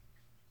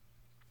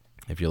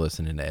if you're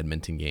listening to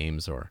Edmonton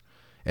games or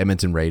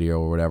Edmonton radio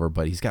or whatever.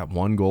 But he's got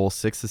 1 goal,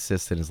 6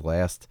 assists in his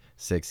last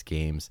 6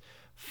 games.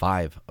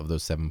 5 of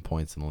those 7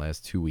 points in the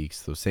last 2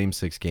 weeks. Those same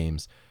 6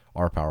 games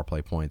are power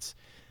play points.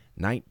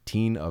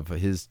 19 of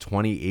his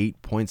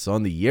 28 points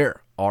on the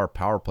year are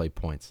power play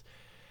points.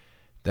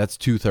 That's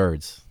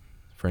 2/3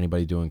 for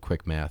anybody doing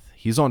quick math.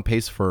 He's on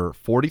pace for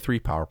 43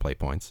 power play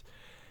points,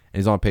 and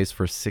he's on pace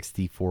for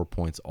 64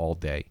 points all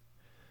day.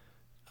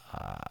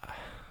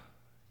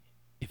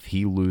 If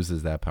he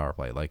loses that power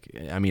play,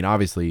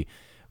 obviously,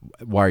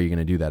 why are you going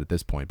to do that at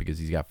this point? Because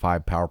he's got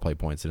 5 power play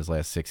points in his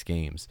last 6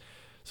 games.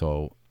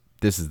 So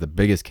this is the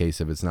biggest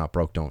case of it's not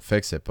broke, don't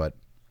fix it. But,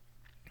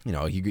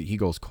 he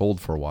goes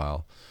cold for a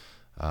while.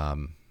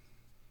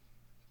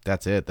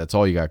 That's it. That's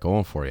all you got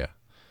going for you.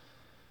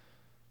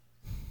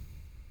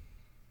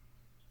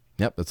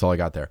 Yep, that's all I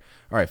got there.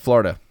 All right,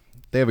 Florida.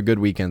 They have a good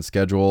weekend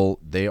schedule.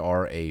 They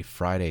are a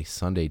Friday,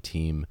 Sunday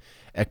team.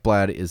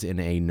 Ekblad is in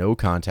a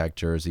no-contact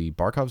jersey.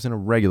 Barkov's in a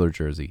regular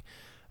jersey.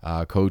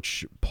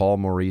 Coach Paul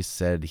Maurice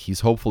said he's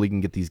hopeful he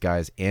can get these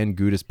guys and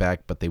Gudas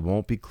back, but they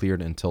won't be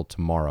cleared until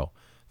tomorrow,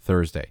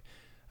 Thursday,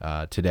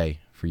 today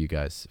for you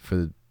guys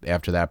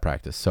after that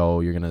practice. So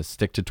you're going to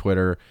stick to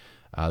Twitter.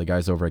 The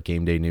guys over at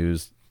Game Day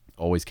News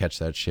always catch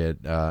that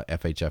shit.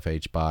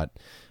 FHFH bot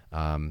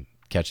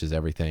catches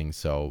everything.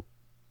 So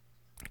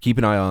keep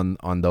an eye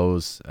on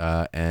those,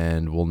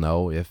 and we'll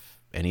know if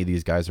any of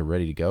these guys are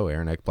ready to go.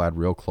 Aaron Ekblad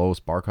real close,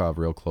 Barkov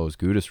real close,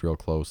 Gudas real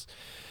close.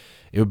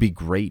 It would be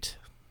great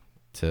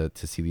to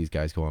see these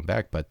guys going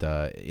back. But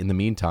in the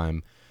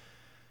meantime,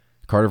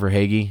 Carter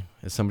Verhaeghe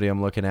is somebody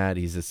I'm looking at.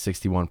 He's at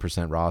 61%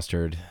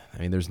 rostered. I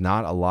mean, there's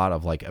not a lot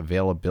of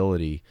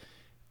availability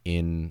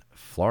in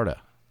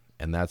Florida,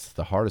 and that's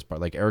the hardest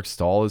part. Like Eric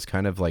Staal is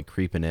kind of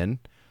creeping in.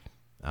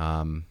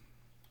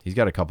 He's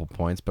got a couple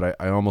points, but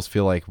I almost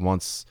feel like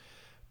once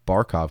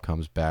Barkov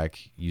comes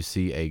back, you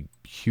see a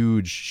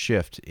huge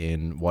shift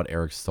in what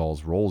Eric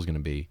Staal's role is going to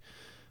be.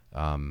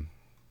 And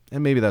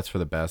maybe that's for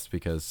the best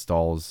because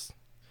Stahl's,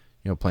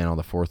 playing on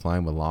the 4th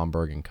line with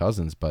Lomberg and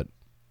Cousins. But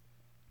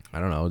I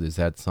don't know. Is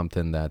that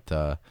something that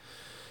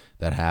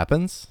that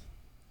happens?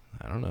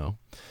 I don't know.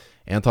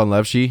 Anton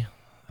Levsky,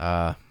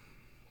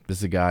 this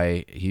is a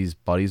guy, he's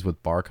buddies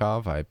with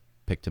Barkov. I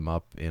picked him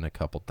up in a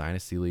couple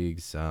dynasty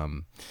leagues.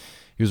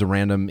 He was a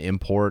random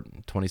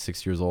import,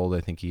 26 years old,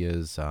 I think he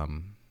is. I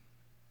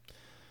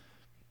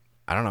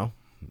don't know.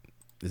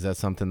 Is that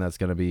something that's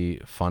going to be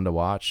fun to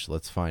watch?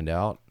 Let's find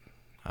out.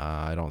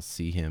 I don't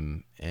see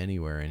him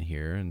anywhere in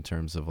here in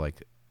terms of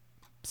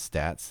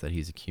stats that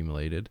he's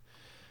accumulated.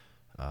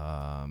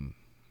 I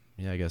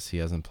guess he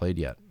hasn't played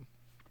yet,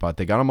 but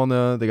they got him on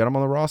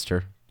the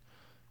roster.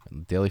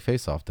 Daily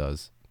Faceoff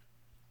does.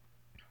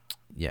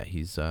 Yeah,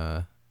 he's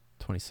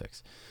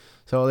 26.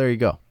 So there you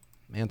go.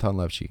 Anton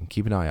Levsky.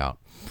 Keep an eye out.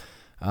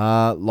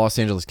 Los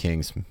Angeles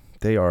Kings.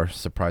 They are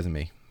surprising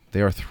me.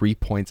 They are 3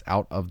 points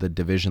out of the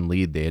division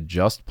lead. They had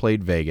just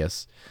played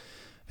Vegas.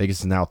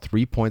 Vegas is now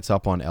 3 points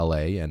up on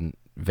LA, and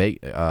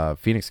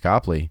Phoenix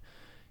Copley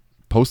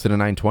posted a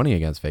 920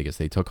 against Vegas.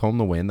 They took home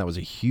the win. That was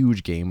a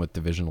huge game with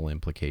divisional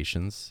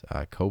implications.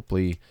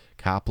 Copley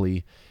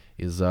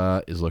is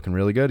looking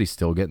really good. He's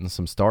still getting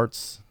some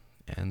starts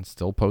and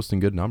still posting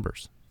good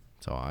numbers.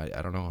 So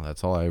I don't know.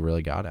 That's all I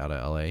really got out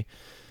of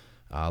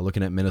LA.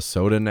 Looking at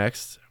Minnesota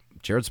next,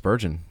 Jared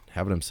Spurgeon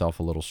having himself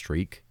a little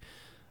streak.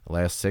 The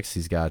last 6,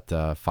 he's got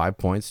 5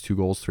 points, 2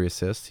 goals, 3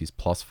 assists. He's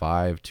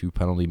 +5, 2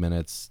 penalty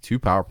minutes, 2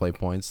 power play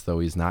points, though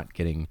he's not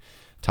getting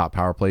top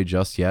power play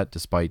just yet,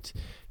 despite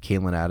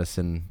Calen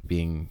Addison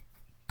being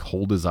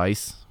cold as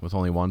ice with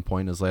only 1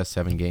 point in his last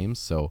 7 games.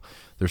 So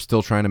they're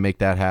still trying to make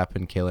that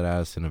happen. Calen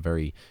Addison, a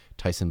very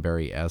Tyson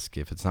Barrie-esque.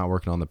 If it's not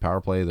working on the power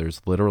play,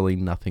 there's literally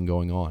nothing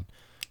going on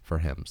for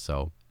him.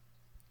 So,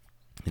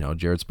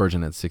 Jared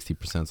Spurgeon at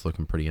 60% is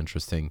looking pretty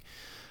interesting.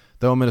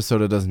 Though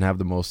Minnesota doesn't have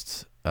the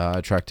most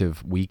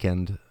attractive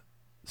weekend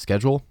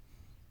schedule.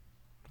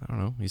 I don't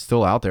know. He's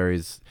still out there.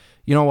 You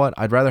know what?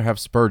 I'd rather have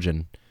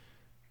Spurgeon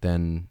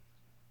than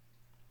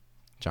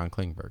John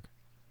Klingberg.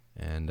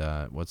 And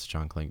what's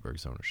John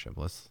Klingberg's ownership?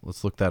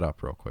 Let's look that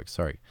up real quick.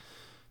 Sorry.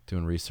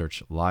 Doing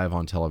research live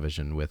on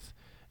television with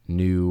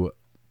new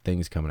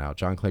things coming out.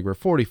 John Klingberg,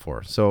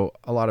 44. So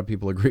a lot of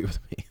people agree with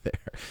me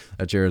there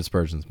that Jared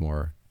Spurgeon's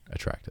more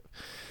attractive.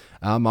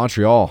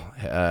 Montreal,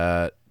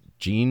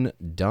 Gene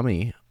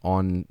Dummy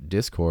on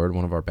Discord,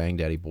 one of our Bang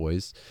Daddy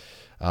boys,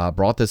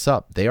 brought this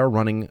up. They are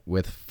running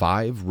with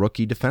 5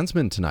 rookie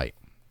defensemen tonight.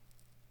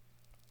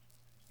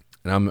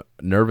 And I'm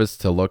nervous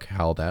to look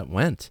how that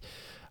went.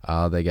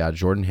 They got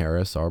Jordan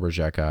Harris, Arbor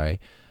Xhekaj,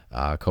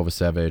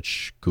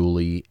 Kovacevic,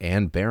 Gooley,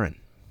 and Barron.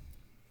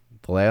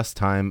 The last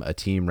time a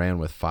team ran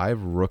with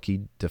 5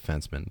 rookie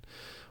defensemen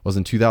was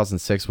in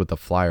 2006 with the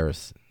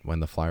Flyers, when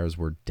the Flyers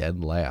were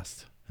dead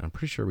last. And I'm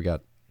pretty sure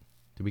did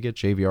we get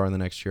JVR in the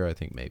next year? I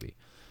think maybe.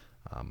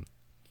 But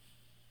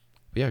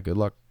yeah, good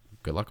luck.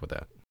 Good luck with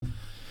that.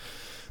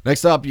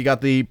 Next up, you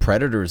got the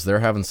Predators. They're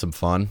having some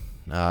fun.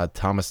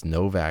 Thomas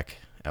Novak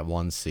at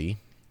 1C,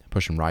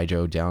 pushing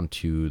Ryjo down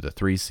to the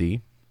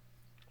 3C.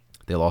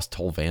 They lost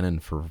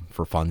Tolvanen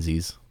for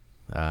funsies.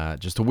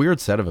 Just a weird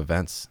set of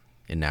events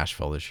in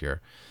Nashville this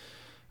year.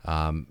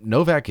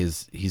 Novak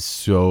he's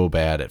so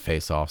bad at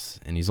faceoffs,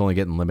 and he's only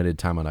getting limited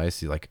time on ice.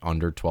 He's like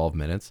under 12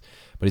 minutes,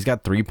 but he's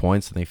got 3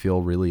 points, and they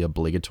feel really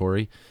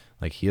obligatory.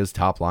 Like, he is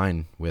top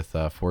line with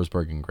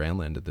Forsberg and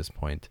Granlund at this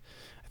point.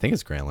 I think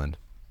it's Granlund,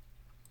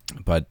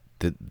 but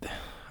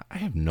I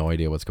have no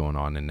idea what's going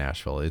on in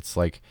Nashville. It's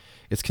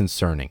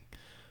concerning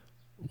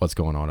what's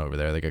going on over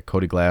there. They got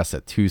Cody Glass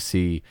at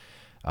 2C.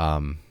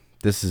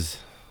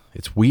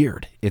 It's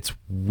weird. It's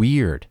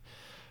weird,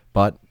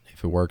 but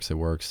if it works, it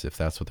works. If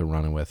that's what they're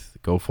running with,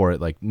 go for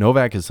it. Like,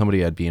 Novak is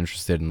somebody I'd be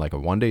interested in, like a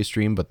one-day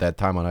stream, but that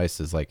time on ice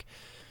is like,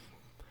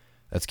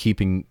 it's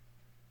keeping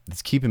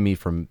me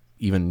from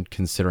even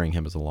considering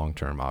him as a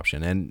long-term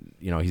option. And,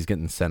 he's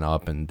getting sent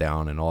up and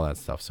down and all that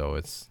stuff. So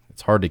it's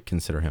hard to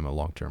consider him a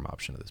long-term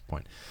option at this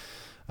point.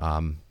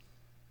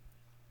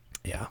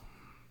 Yeah.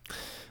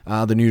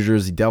 The New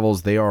Jersey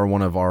Devils, they are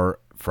one of our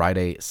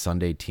Friday,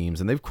 Sunday teams,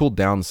 and they've cooled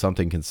down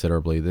something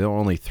considerably. They were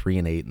only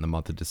 3-8 in the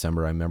month of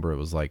December. I remember it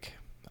was like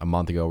a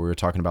month ago, we were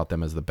talking about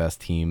them as the best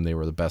team. They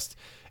were the best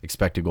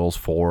expected goals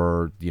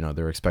for,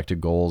 their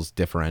expected goals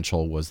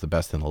differential was the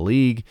best in the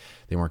league.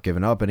 They weren't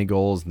giving up any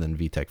goals. And then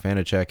Vitek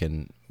Vanacek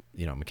and,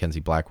 Mackenzie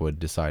Blackwood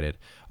decided,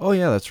 oh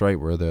yeah, that's right.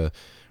 We're the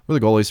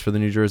goalies for the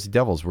New Jersey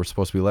Devils. We're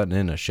supposed to be letting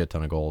in a shit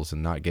ton of goals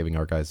and not giving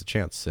our guys a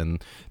chance.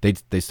 And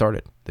they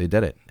started. They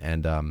did it.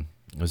 And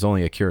it was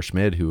only Akira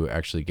Schmid who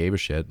actually gave a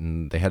shit,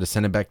 and they had to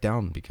send it back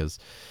down because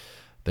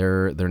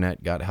their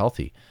net got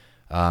healthy.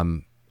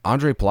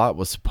 Andre Palat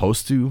was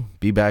supposed to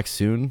be back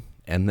soon,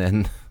 and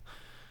then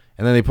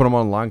they put him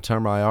on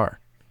long-term IR.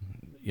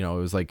 It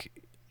was like,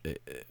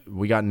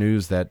 we got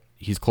news that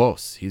he's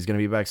close. He's going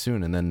to be back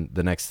soon. And then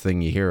the next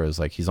thing you hear is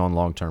like, he's on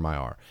long-term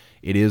IR.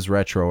 It is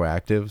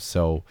retroactive,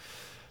 so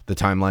the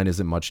timeline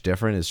isn't much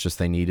different. It's just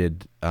they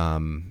needed, I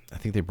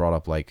think they brought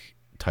up like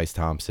Tice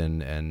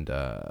Thompson and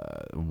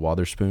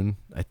Wotherspoon,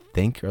 I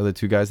think, are the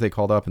two guys they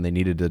called up, and they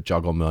needed to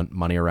juggle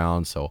money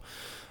around. So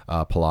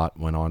Palat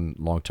went on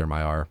long-term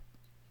IR.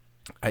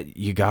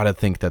 You got to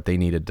think that they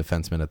needed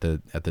defensemen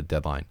at the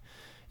deadline.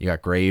 You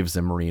got Graves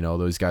and Marino.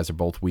 Those guys are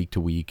both week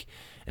to week.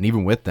 And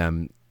even with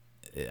them,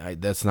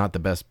 that's not the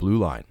best blue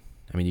line.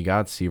 I mean, you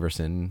got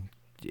Severson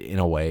in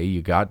a way.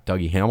 You got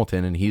Dougie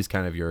Hamilton, and he's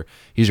kind of your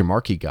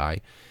marquee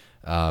guy.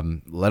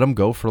 Let him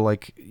go for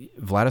like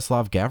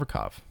Vladislav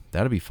Gavrikov.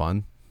 That'd be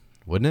fun,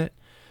 wouldn't it?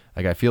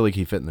 Like, I feel like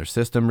he fit in their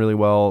system really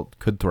well,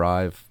 could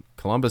thrive.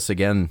 Columbus,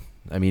 again,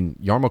 I mean,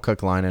 Jarmo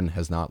Kekalainen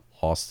has not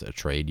lost a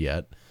trade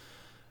yet,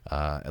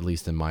 at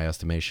least in my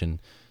estimation.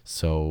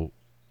 So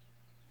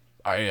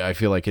I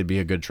feel like it'd be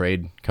a good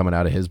trade coming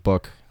out of his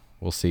book.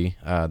 We'll see.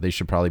 They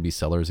should probably be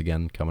sellers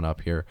again coming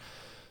up here.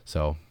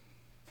 So,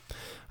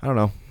 I don't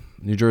know.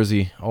 New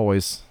Jersey,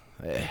 always.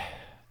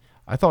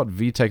 I thought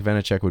Vitek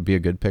Vanacek would be a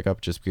good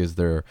pickup just because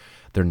their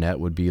net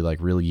would be like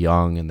really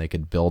young and they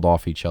could build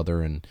off each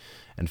other and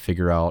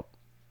figure out,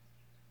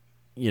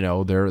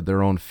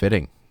 their own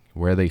fitting,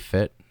 where they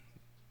fit,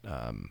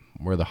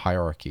 where the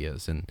hierarchy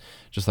is, and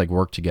just like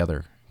work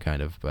together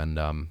kind of. And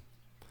I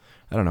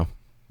don't know.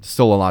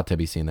 Still a lot to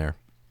be seen there.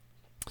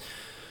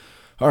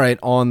 All right,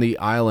 on the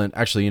island.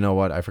 Actually, you know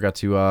what? I forgot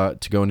to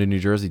go into New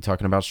Jersey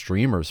talking about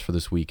streamers for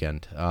this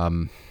weekend.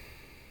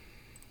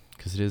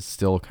 Because it is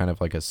still kind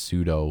of like a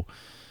pseudo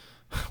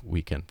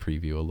weekend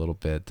preview a little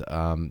bit.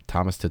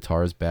 Thomas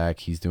Tatar's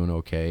back. He's doing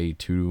okay.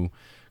 2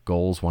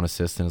 goals, 1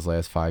 assist in his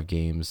last 5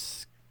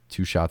 games.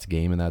 2 shots a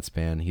game in that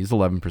span. He's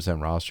 11%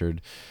 rostered.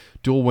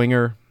 Dual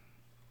winger.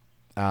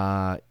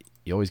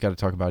 You always got to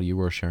talk about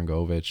Igor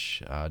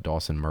Sharangovich,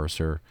 Dawson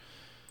Mercer.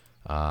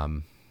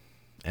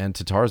 And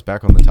Tatar's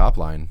back on the top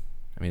line.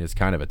 I mean, it's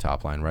kind of a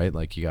top line, right?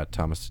 Like, you got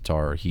Thomas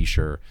Tatar,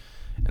 Heischer,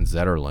 and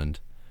Zetterlund.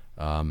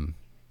 On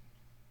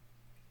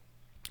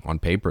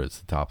paper, it's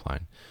the top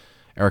line.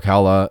 Eric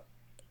Halla,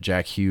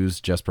 Jack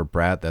Hughes, Jesper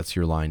Bratt, that's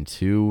your line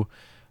too.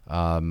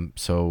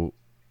 So,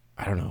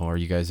 I don't know. Are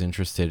you guys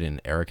interested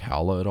in Eric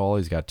Halla at all?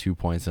 He's got 2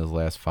 points in his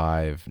last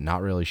 5.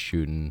 Not really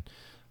shooting.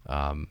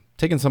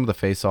 Taking some of the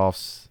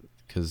face-offs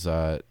because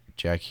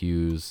Jack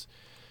Hughes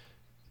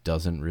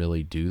doesn't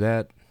really do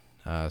that.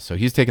 So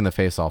he's taking the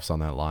face-offs on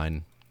that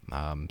line.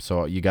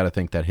 So you got to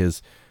think that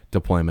his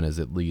deployment is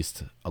at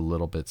least a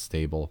little bit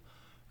stable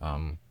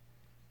for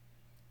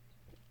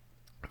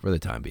the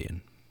time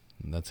being.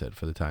 And that's it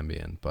for the time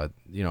being. But,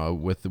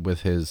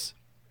 with his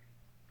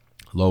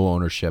low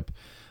ownership,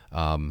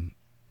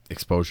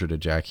 exposure to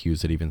Jack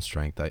Hughes at even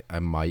strength, I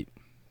might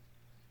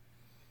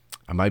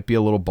I might be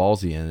a little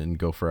ballsy and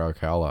go for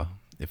Alcala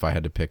if I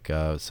had to pick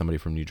somebody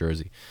from New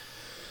Jersey.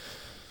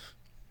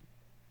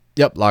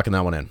 Yep, locking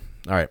that one in.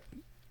 All right.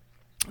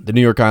 The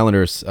New York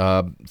Islanders.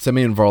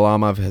 Semyon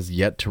Varlamov has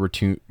yet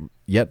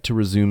to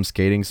resume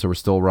skating, so we're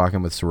still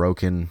rocking with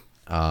Sorokin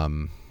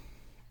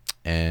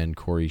and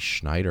Corey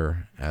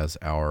Schneider as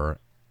our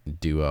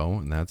duo,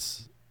 and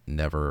that's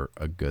never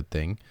a good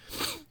thing.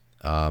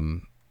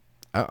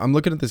 I'm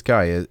looking at this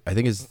guy. I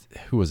think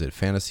who was it?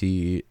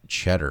 Fantasy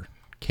Cheddar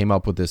came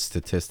up with this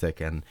statistic,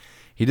 and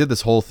he did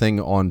this whole thing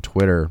on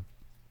Twitter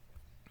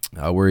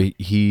where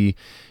he,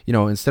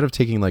 instead of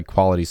taking like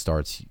quality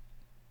starts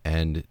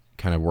and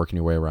kind of working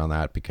your way around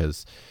that,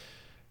 because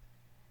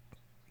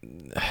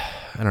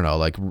I don't know,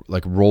 like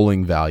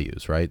rolling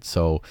values, right?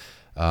 So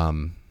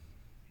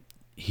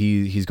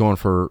he's going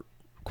for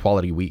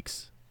quality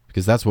weeks,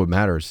 because that's what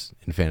matters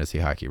in fantasy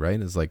hockey, right?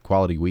 It's like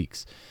quality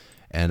weeks.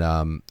 And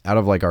out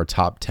of like our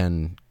top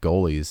 10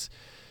 goalies,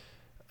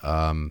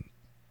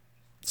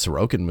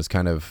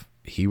 Sorokin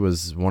he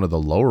was one of the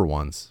lower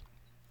ones.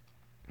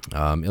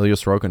 Ilya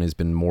Sorokin has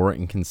been more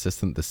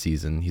inconsistent this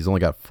season. He's only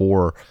got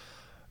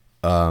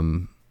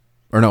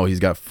he's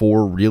got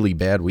 4 really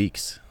bad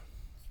weeks.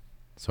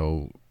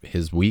 So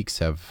his weeks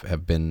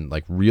have been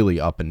like really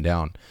up and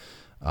down.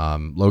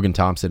 Logan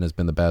Thompson has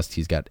been the best.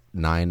 He's got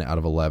 9 out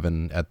of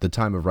 11 at the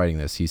time of writing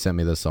this. He sent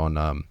me this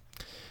on,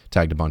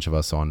 tagged a bunch of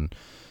us on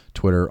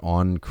Twitter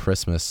on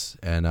Christmas,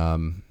 and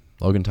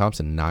Logan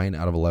Thompson, 9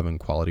 out of 11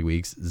 quality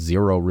weeks,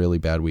 0 really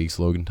bad weeks.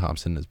 Logan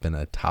Thompson has been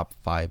a top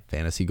 5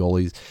 fantasy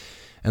goalies,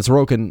 and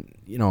Sorokin,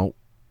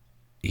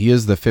 he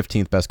is the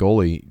 15th best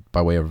goalie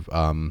by way of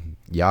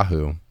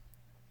Yahoo,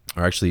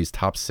 or actually he's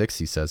top 6,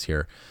 he says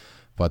here,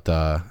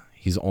 but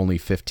he's only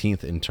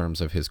 15th in terms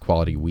of his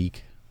quality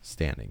week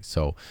standing.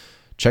 So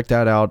check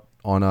that out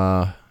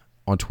on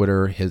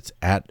Twitter. His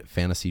at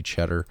Fantasy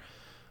Cheddar.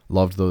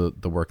 Loved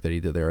the work that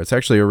he did there. It's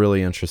actually a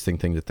really interesting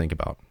thing to think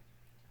about.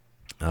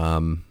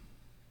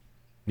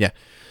 Yeah.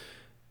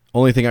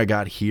 Only thing I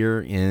got here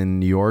in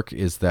New York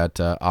is that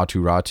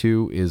Aatu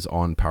Ratu is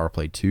on power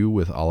play 2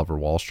 with Oliver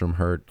Wahlstrom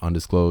hurt,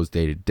 undisclosed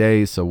day to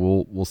day. So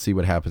we'll see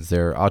what happens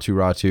there. Aatu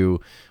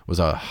Ratu was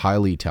a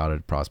highly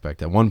touted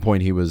prospect. At one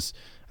point I think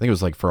it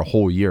was like for a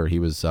whole year, he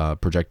was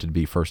projected to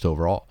be first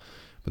overall.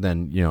 But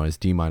then, his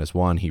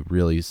D-1, he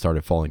really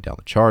started falling down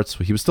the charts.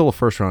 He was still a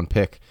first round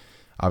pick.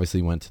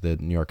 Obviously went to the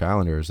New York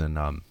Islanders, and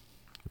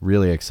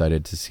really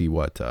excited to see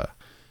what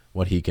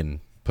he can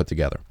put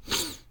together.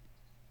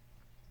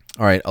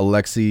 All right,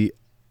 Alexis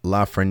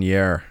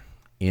Lafreniere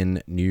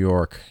in New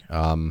York.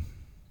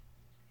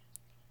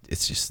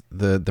 It's just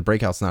the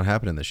breakout's not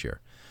happening this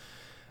year,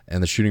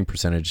 and the shooting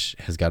percentage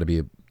has got to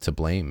be to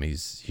blame.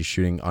 He's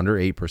shooting under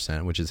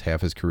 8%, which is half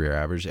his career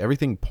average.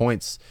 Everything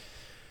points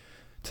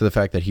to the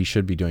fact that he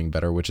should be doing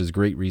better, which is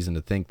great reason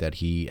to think that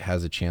he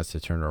has a chance to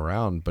turn it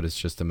around, but it's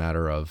just a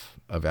matter of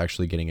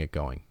actually getting it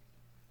going.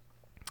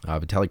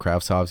 Vitaly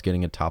Kravtsov's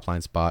getting a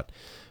top-line spot,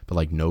 but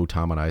like no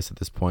time on ice at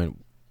this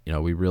point.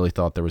 We really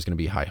thought there was going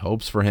to be high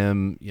hopes for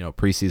him.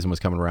 Preseason was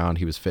coming around.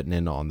 He was fitting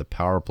in on the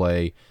power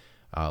play.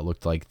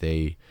 Looked like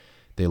they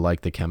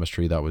liked the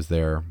chemistry that was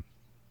there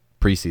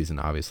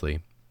preseason, obviously.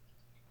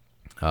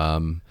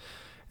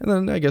 And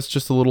then I guess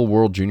just a little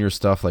World Junior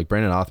stuff. Like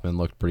Brandon Othman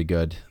looked pretty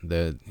good.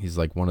 He's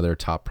like one of their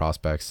top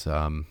prospects.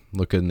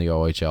 Looking in the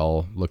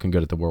OHL, looking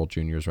good at the World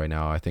Juniors right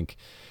now. I think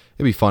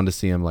it'd be fun to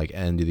see him like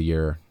end of the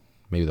year,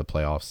 maybe the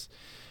playoffs.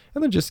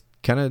 And then just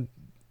kind of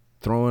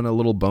throwing a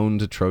little bone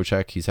to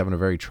Trocheck. He's having a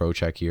very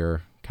Trocheck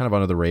year. Kind of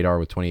under the radar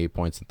with 28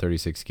 points in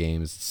 36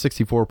 games.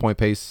 64-point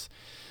pace.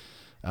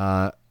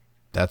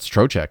 That's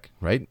Trocheck,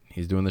 right?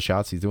 He's doing the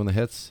shots. He's doing the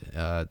hits.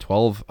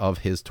 12 of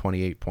his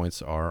 28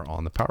 points are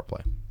on the power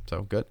play.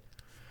 So good.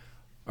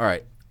 All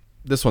right.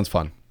 This one's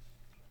fun.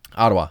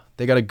 Ottawa.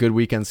 They got a good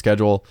weekend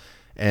schedule,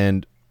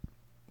 and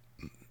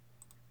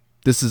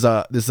this is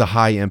a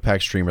high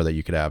impact streamer that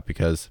you could have,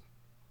 because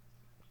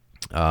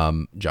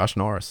Josh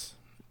Norris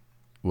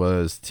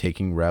was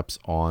taking reps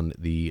on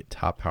the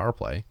top power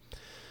play.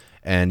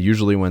 And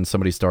usually when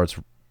somebody starts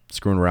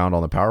screwing around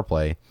on the power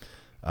play,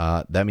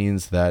 that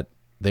means that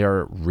they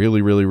are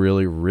really, really,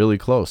 really, really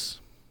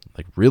close.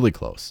 Like really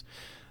close.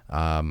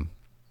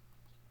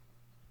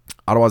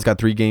 Ottawa's got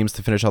 3 games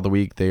to finish out the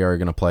week. They are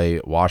going to play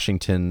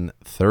Washington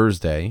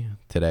Thursday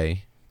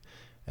today,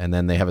 and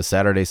then they have a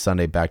Saturday,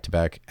 Sunday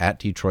back-to-back at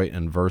Detroit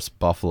and versus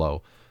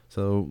Buffalo.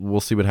 So we'll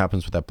see what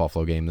happens with that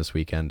Buffalo game this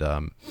weekend.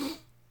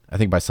 I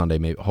think by Sunday,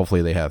 maybe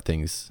hopefully they have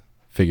things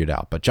figured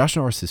out. But Josh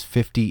Norris is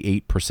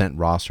 58%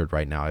 rostered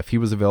right now. If he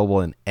was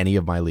available in any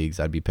of my leagues,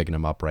 I'd be picking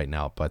him up right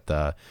now. But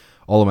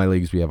all of my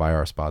leagues, we have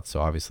IR spots,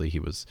 so obviously he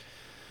was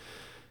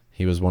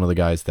one of the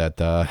guys that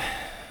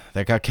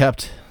got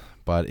kept.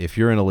 But if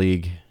you're in a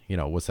league,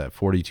 what's that,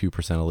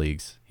 42% of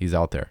leagues, he's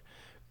out there.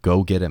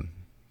 Go get him.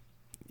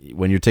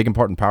 When you're taking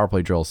part in power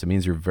play drills, it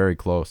means you're very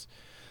close.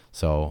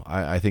 So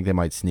I think they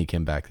might sneak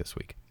him back this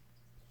week.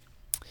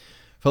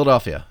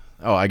 Philadelphia.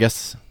 Oh, I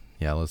guess,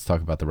 yeah, let's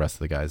talk about the rest of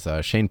the guys.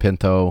 Shane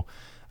Pinto,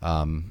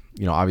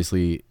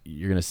 obviously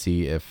you're going to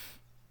see if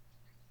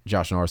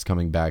Josh Norris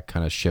coming back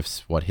kind of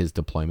shifts what his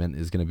deployment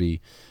is going to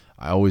be.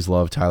 I always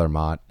love Tyler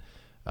Mott,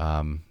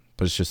 but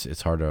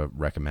it's hard to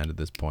recommend at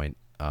this point.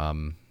 I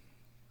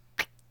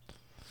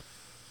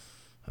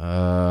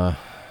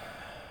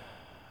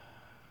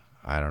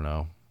don't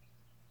know.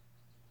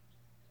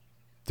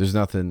 There's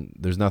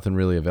nothing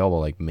really available.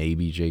 Like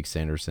maybe Jake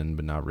Sanderson,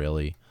 but not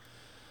really.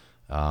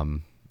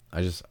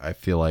 I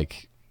feel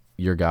like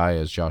your guy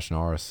is Josh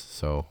Norris.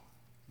 So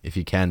if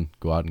you can,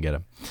 go out and get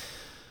him.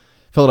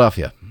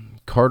 Philadelphia,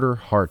 Carter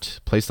Hart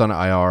placed on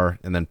IR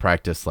and then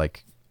practiced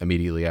like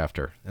immediately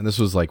after. And this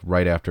was like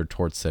right after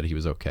Torts said he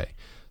was okay.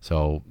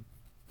 So,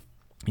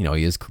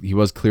 he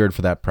was cleared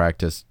for that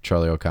practice,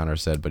 Charlie O'Connor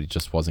said, but he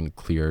just wasn't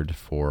cleared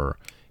for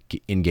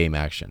in-game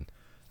action.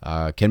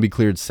 Can be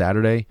cleared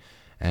Saturday,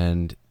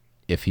 and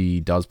if he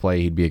does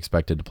play, he'd be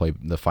expected to play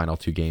the final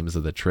 2 games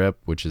of the trip,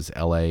 which is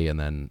LA and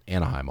then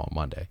Anaheim on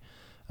Monday.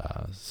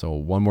 So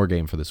one more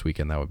game for this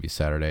weekend. That would be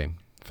Saturday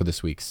for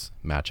this week's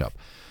matchup.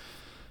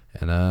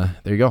 And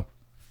there you go.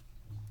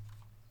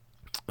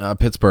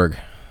 Pittsburgh.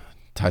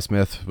 Ty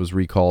Smith was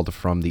recalled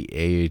from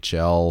the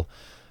AHL.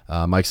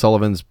 Mike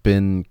Sullivan's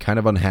been kind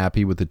of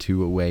unhappy with the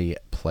 2-way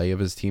play of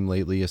his team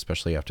lately,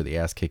 especially after the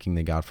ass kicking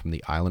they got from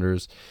the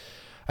Islanders.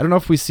 I don't know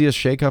if we see a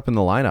shakeup in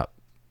the lineup.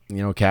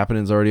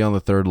 Kapanen's already on the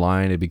third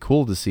line. It'd be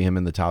cool to see him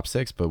in the top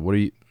 6, but what are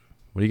you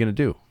going to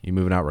do? You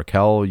moving out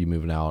Raquel? You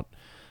moving out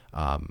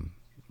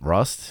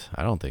Rust?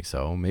 I don't think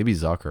so. Maybe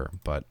Zucker,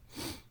 but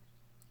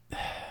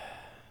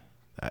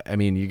I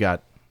mean,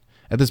 at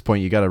this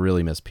point, you got to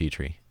really miss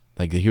Petrie.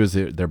 Like he was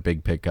their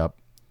big pickup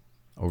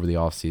over the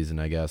offseason,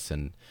 I guess,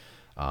 and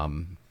I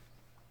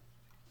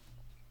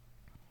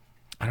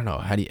don't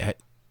know.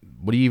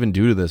 What do you even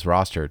do to this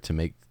roster to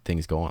make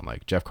things go on?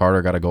 Like Jeff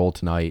Carter got a goal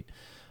tonight.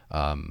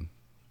 The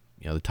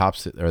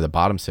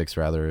bottom 6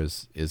 rather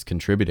is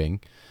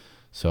contributing,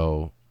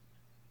 so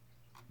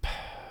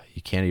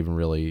you can't even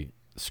really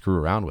screw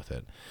around with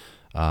it.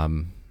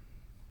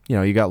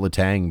 You got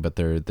Letang, but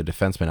the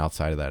defenseman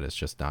outside of that has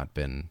just not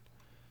been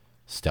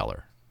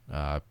stellar.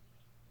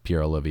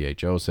 Pierre-Olivier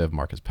Joseph,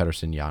 Marcus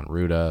Pettersson, Jan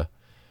Ruda,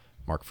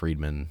 Mark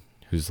Friedman,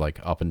 who's like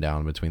up and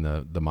down between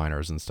the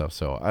minors and stuff.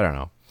 So I don't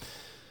know.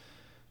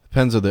 The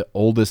Pens are the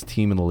oldest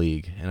team in the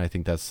league, and I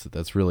think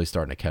that's really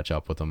starting to catch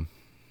up with them.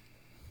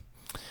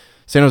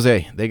 San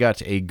Jose, they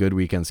got a good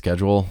weekend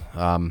schedule.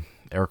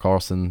 Erik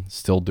Karlsson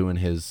still doing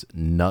his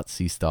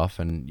nutsy stuff,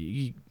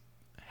 and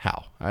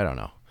how? I don't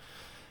know.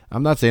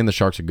 I'm not saying the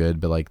Sharks are good,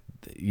 but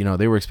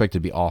they were expected to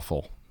be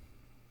awful.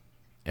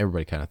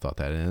 Everybody kind of thought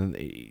that, and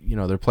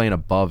they're playing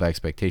above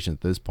expectations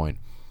at this point.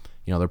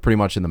 They're pretty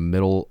much in the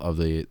middle of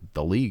the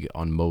league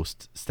on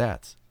most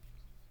stats.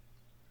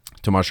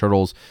 Tomas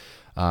Hertl's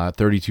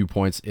 32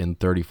 points in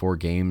 34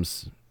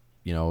 games.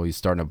 He's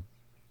starting to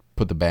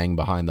put the bang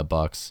behind the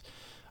Bucks.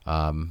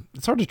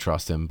 It's hard to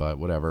trust him, but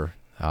whatever.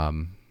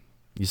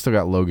 You still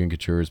got Logan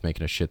Couture who's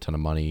making a shit ton of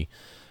money.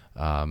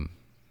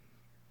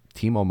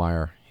 Timo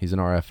Meier, he's an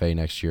RFA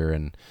next year,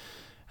 and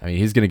I mean,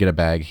 he's going to get a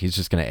bag. He's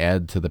just going to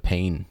add to the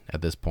pain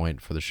at this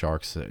point for the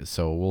Sharks.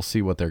 So we'll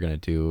see what they're going to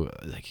do.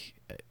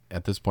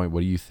 At this point, what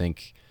do you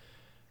think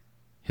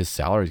his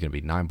salary is going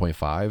to be?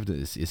 9.5?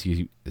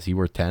 Is he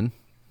worth 10?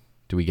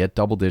 Do we get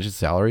double-digit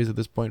salaries at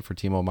this point for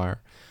Timo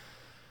Meier?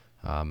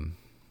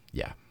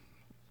 Yeah.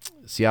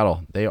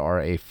 Seattle, they are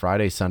a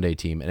Friday-Sunday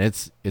team,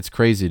 and it's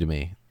crazy to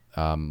me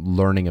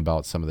learning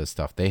about some of this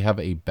stuff. They have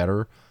a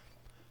better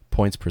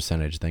points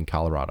percentage than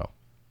Colorado.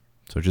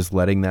 So just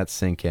letting that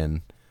sink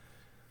in.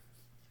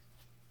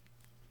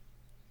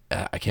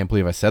 I can't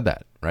believe I said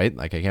that, right?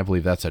 I can't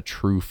believe that's a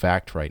true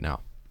fact right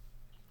now.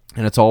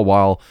 And it's all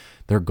while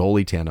their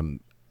goalie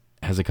tandem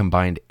has a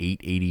combined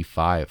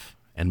 885,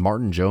 and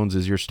Martin Jones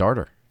is your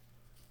starter.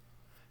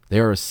 They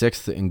are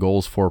 6th in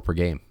goals for per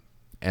game,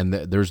 and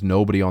there's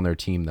nobody on their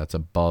team that's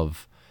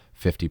above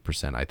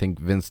 50%. I think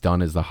Vince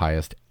Dunn is the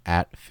highest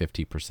at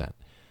 50%.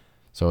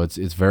 So it's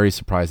very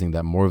surprising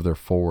that more of their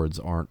forwards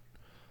aren't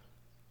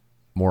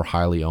more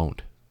highly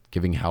owned,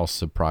 given how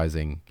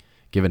surprising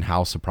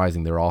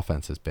their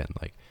offense has been.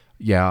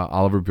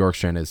 Oliver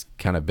Bjorkstrand has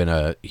kind of been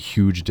a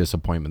huge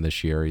disappointment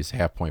this year. He's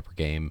half point per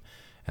game,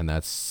 and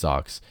that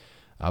sucks.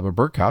 But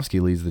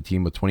Burakovsky leads the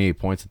team with 28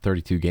 points in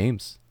 32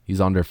 games. He's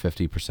under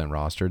 50%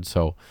 rostered.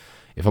 So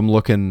if I'm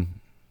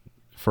looking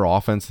for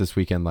offense this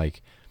weekend,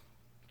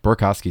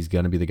 Burakovsky's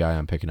going to be the guy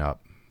I'm picking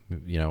up.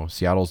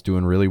 Seattle's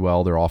doing really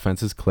well. Their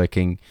offense is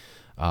clicking.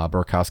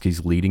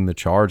 Burakovsky's leading the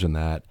charge in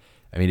that.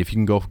 I mean, if you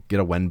can go get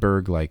a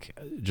Wenberg,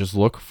 just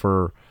look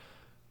for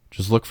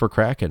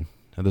Kraken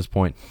at this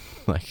point.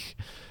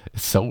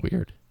 It's so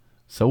weird.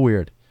 So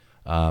weird.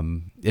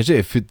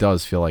 If it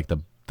does feel like the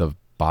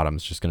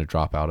bottom's just going to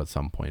drop out at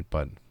some point,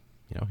 but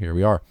here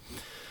we are.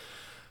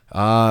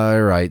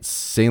 All right,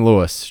 St.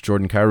 Louis.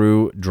 Jordan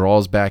Kyrou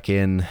draws back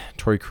in.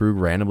 Torrey Krug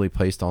randomly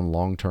placed on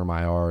long-term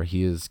IR.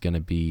 He is going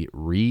to be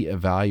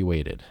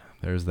reevaluated.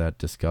 There's that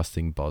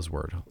disgusting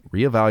buzzword.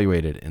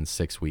 Reevaluated in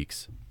 6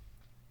 weeks.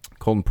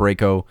 Colton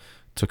Parayko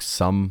took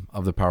some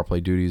of the power play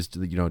duties.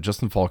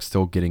 Justin Falk's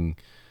still getting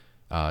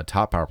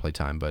top power play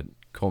time, but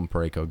Colton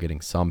Parayko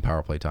getting some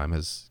power play time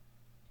has,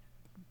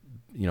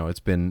 it's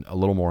been a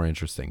little more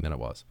interesting than it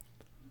was.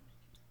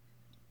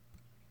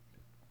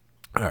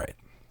 All right.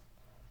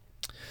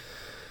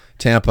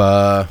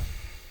 Tampa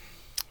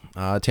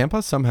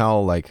somehow,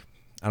 like,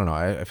 I don't know.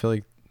 I feel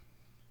like,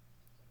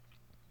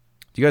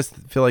 do you guys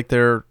feel like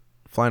they're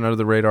flying under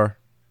the radar?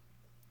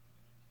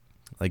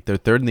 Like, they're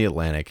third in the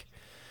Atlantic.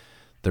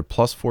 They're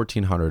plus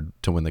 1,400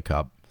 to win the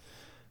Cup.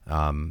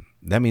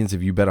 That means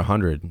if you bet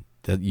 100,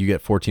 that you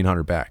get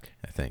 1,400 back,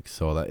 I think.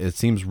 So it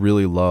seems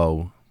really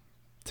low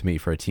to me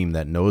for a team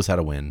that knows how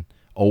to win,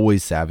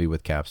 always savvy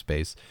with cap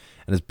space,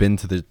 and has been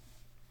to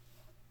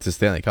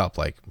Stanley Cup,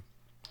 like,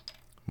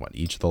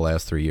 each of the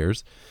last 3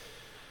 years.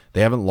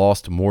 They haven't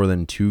lost more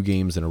than 2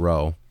 games in a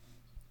row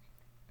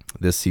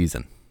this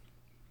season.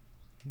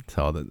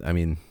 So,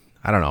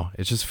 I don't know.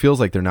 It just feels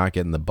like they're not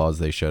getting the buzz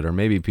they should, or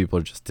maybe people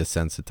are just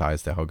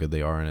desensitized to how good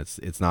they are, and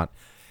it's not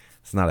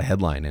a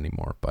headline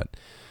anymore. But,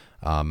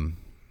 man,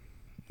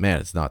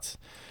 it's nuts.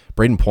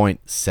 Braden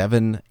Point,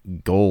 7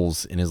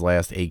 goals in his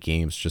last 8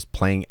 games, just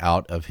playing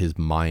out of his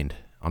mind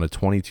on a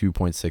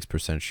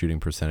 22.6% shooting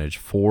percentage,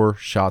 4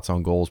 shots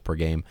on goals per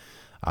game.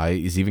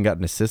 He's even got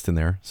an assist in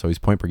there, so he's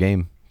point per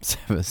game.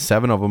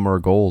 7 of them are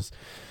goals.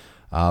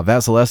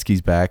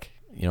 Vasilevsky's back,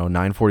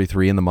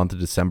 943 in the month of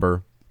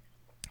December,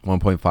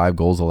 1.5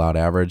 goals allowed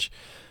average.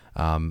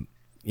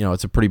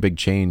 It's a pretty big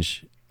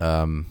change.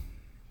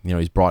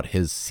 He's brought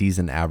his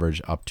season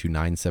average up to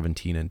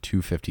 917 and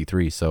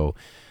 253. So,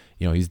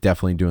 he's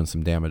definitely doing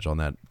some damage on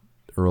that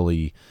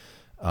early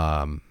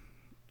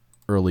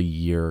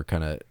year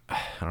kind of, I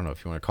don't know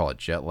if you want to call it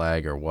jet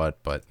lag or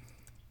what, but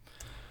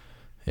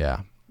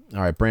yeah.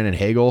 All right, Brandon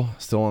Hagel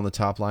still on the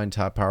top line,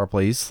 top power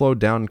play. He's slowed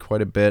down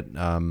quite a bit.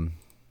 When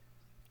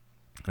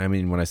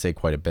I say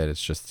quite a bit,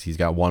 it's just he's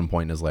got 1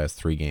 point in his last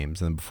 3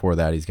 games. And then before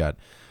that, he's got,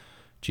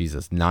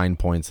 9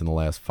 points in the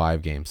last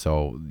 5 games.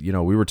 So,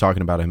 we were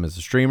talking about him as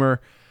a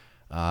streamer,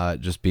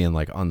 just being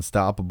like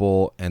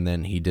unstoppable. And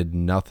then he did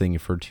nothing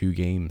for 2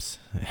 games.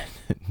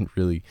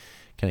 Really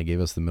kind of gave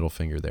us the middle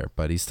finger there.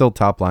 But he's still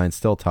top line,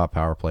 still top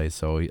power play.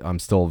 So I'm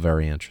still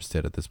very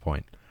interested at this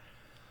point.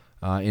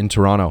 In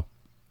Toronto,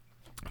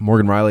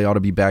 Morgan Riley ought to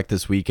be back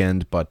this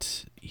weekend,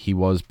 but he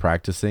was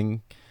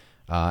practicing.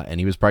 And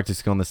he was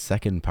practicing on the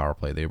second power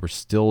play. They were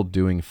still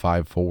doing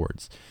 5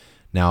 forwards.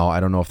 Now, I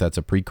don't know if that's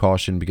a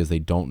precaution because they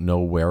don't know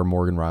where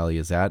Morgan Riley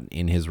is at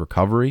in his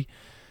recovery,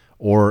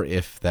 or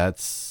if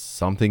that's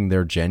something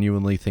they're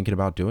genuinely thinking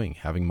about doing,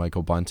 having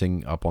Michael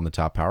Bunting up on the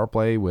top power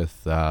play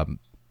with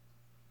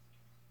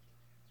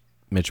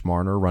Mitch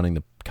Marner running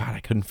the... God, I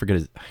couldn't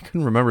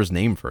remember his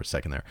name for a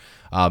second there.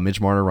 Mitch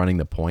Marner running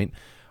the point.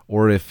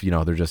 Or if,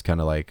 they're just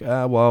kind of like,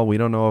 we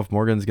don't know if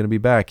Morgan's going to be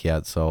back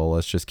yet, so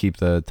let's just keep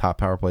the top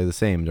power play the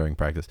same during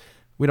practice.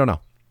 We don't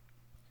know.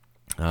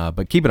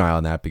 But keep an eye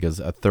on that because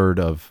a third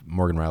of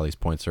Morgan Riley's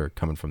points are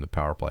coming from the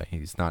power play.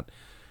 He's not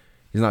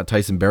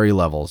Tyson Berry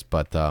levels,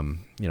 but,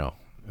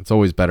 it's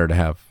always better to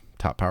have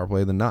top power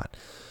play than not.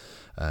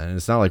 And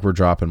it's not like we're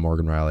dropping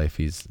Morgan Riley if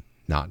he's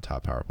not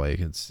top power play.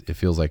 It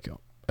feels like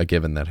a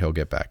given that he'll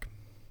get back.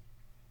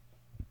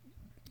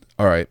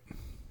 All right.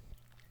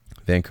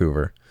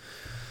 Vancouver.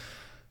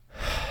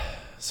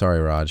 Sorry,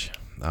 Raj.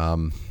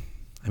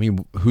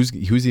 Who's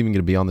even going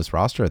to be on this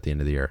roster at the end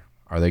of the year?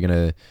 Are they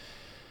going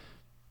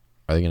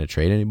to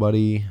trade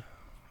anybody?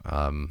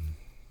 I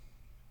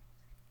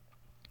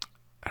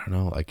don't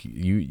know. Like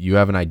you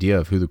have an idea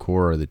of who the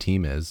core of the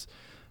team is.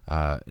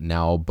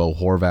 Now Bo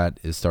Horvat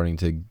is starting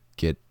to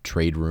get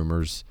trade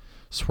rumors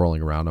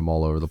swirling around him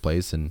all over the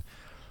place, and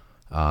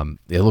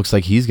it looks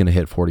like he's going to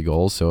hit 40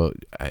 goals. So,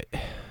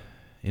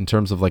 in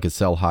terms of like a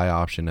sell high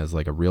option as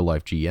like a real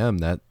life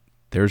GM,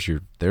 there's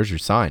your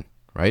sign,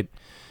 right?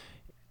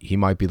 He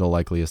might be the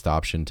likeliest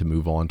option to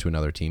move on to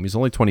another team. He's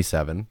only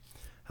 27.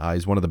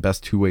 He's one of the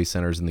best two-way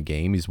centers in the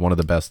game. He's one of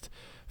the best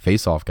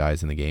face-off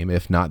guys in the game,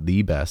 if not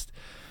the best.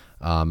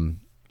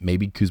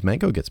 Maybe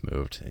Kuzmenko gets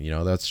moved.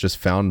 That's just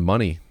found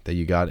money that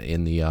you got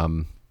in the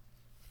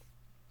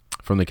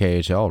from the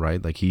KHL,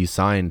 right? Like he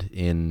signed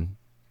in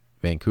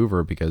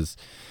Vancouver because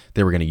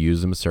they were going to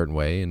use him a certain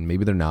way, and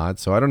maybe they're not.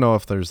 So I don't know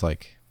if there's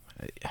like,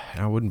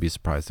 I wouldn't be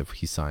surprised if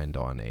he signed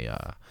on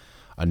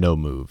a no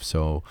move.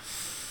 So,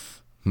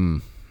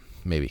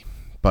 maybe.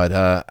 But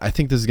I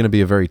think this is going to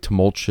be a very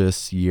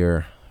tumultuous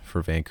year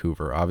for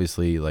Vancouver.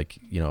 Obviously,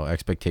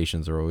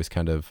 expectations are always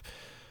kind of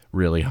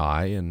really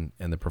high, and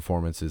the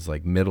performance is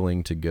like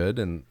middling to good.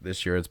 And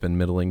this year it's been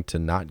middling to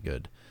not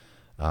good.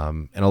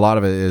 And a lot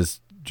of it is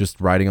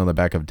just riding on the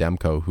back of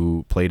Demko,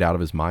 who played out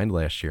of his mind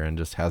last year and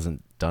just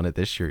hasn't done it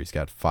this year. He's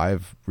got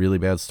 5 really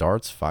bad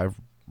starts, 5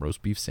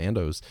 roast beef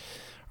Sandos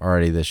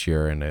already this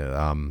year, and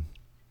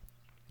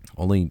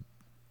only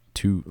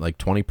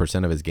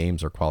 20% of his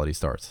games are quality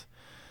starts,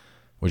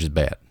 which is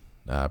bad,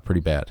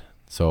 pretty bad.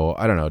 So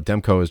I don't know.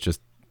 Demko is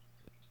just,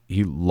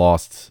 he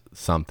lost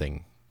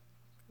something.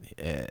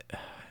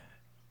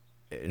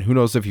 Who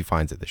knows if he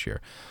finds it this year,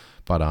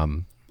 but I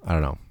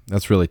don't know.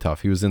 That's really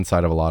tough. He was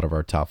inside of a lot of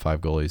our top 5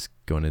 goalies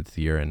going into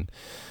the year, and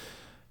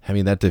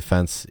that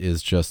defense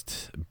is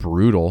just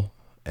brutal.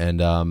 And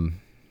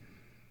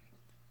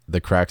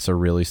the cracks are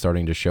really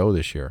starting to show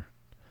this year.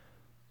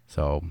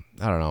 So,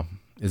 I don't know.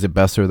 Is it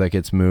Besser that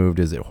gets moved?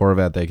 Is it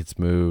Horvat that gets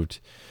moved?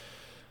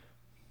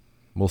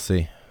 We'll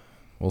see.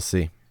 We'll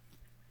see.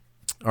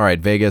 All right,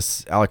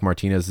 Vegas. Alec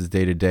Martinez is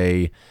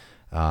day-to-day.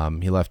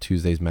 He left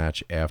Tuesday's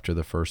match after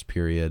the first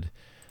period.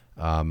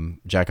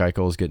 Jack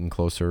Eichel is getting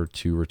closer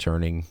to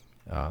returning.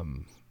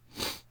 Kind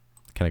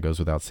of goes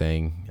without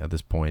saying at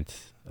this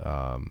point.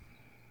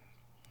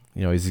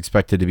 He's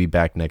expected to be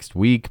back next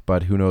week,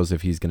 but who knows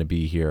if he's going to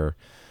be here,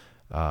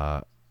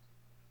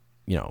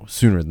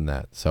 sooner than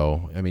that.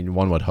 So, I mean,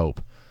 one would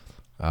hope.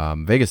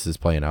 Vegas is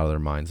playing out of their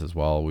minds as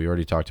well. We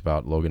already talked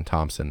about Logan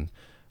Thompson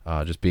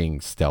just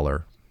being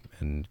stellar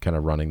and kind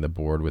of running the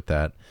board with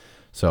that.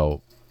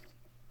 So,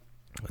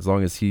 as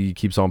long as he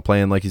keeps on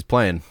playing like he's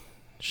playing,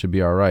 should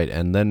be all right.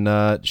 And then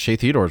Shea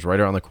Theodore's right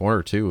around the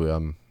corner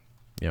too.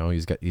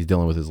 He's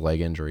dealing with his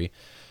leg injury,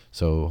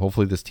 so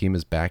hopefully this team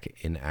is back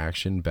in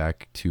action,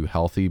 back to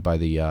healthy by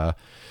the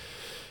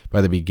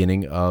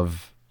beginning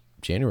of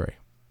January.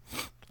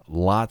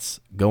 Lots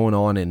going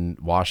on in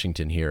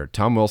Washington here.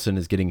 Tom Wilson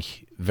is getting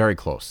very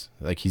close.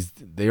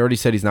 They already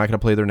said he's not going to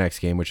play their next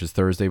game, which is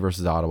Thursday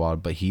versus Ottawa,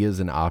 but he is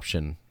an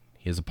option.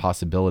 He has a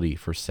possibility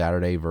for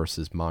Saturday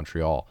versus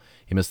Montreal.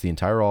 He missed the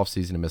entire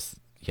offseason.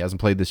 He hasn't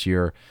played this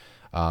year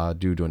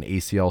due to an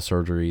ACL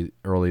surgery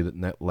early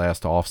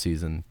last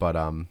offseason. But,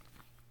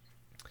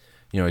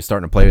 he's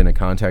starting to play in a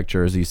contact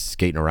jersey,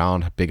 skating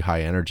around, big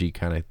high energy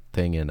kind of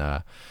thing. And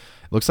it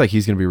looks like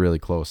he's going to be really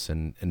close.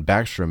 And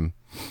Backstrom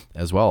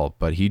as well.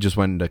 But he just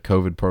went into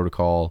COVID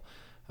protocol.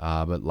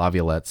 But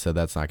Laviolette said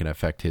that's not going to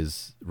affect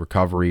his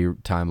recovery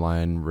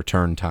timeline,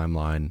 return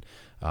timeline.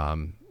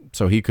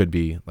 So he could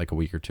be like a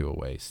week or two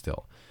away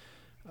still.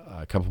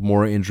 A couple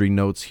more injury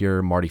notes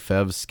here. Marty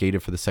Fevs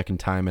skated for the second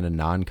time in a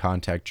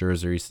non-contact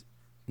jersey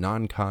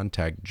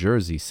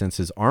since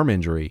his arm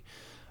injury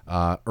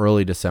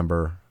early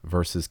December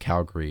versus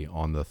Calgary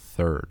on the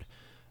 3rd.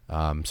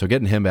 So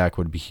getting him back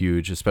would be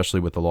huge, especially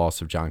with the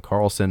loss of John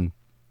Carlson,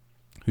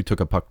 who took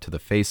a puck to the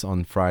face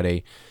on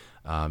Friday.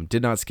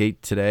 Did not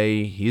skate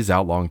today. He's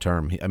out long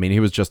term. He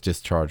was just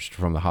discharged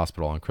from the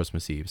hospital on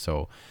Christmas Eve.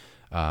 So,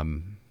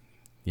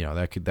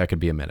 that could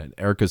be a minute.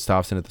 Eric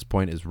Gustafsson at this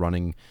point is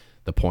running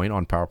the point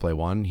on Power Play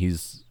 1.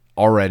 He's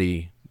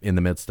already in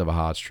the midst of a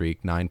hot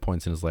streak, 9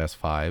 points in his last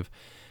 5.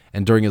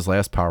 And during his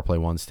last Power Play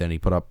 1 stint, he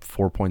put up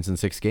 4 points in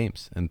 6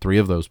 games, and 3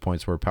 of those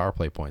points were Power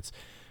Play points.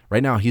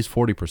 Right now, he's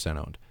 40%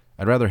 owned.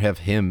 I'd rather have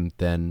him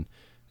than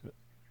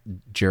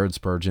Jared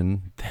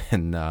Spurgeon,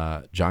 than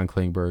John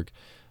Klingberg,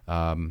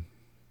 than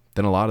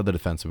a lot of the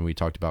defensemen we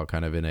talked about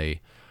kind of in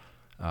a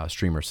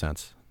streamer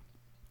sense,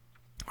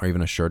 or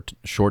even a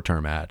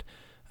short-term ad.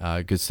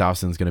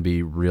 Gustafsson's going to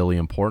be really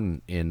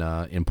important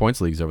in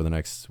points leagues over the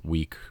next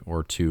week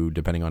or two,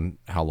 depending on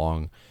how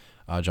long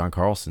John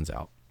Carlson's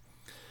out.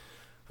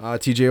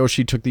 TJ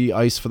Oshie took the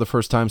ice for the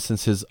first time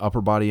since his upper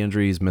body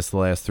injury. He's missed the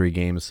last 3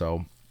 games,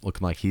 so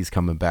looking like he's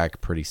coming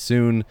back pretty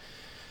soon.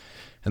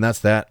 And that's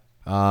that.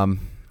 All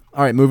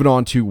right, moving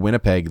on to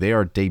Winnipeg. They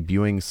are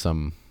debuting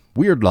some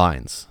weird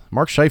lines.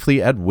 Mark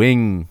Scheifele at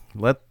wing.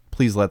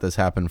 Please let this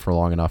happen for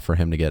long enough for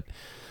him to get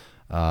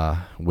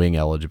wing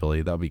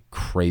eligibility. That would be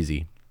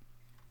crazy.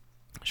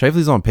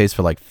 Scheifele's on pace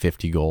for like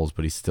 50 goals,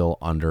 but he's still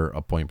under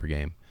a point per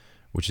game,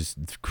 which is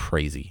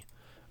crazy.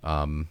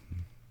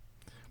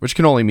 Which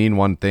can only mean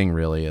one thing,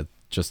 really. It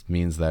just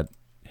means that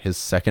his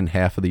second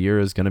half of the year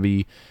is going to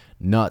be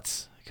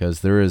nuts,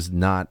 because there has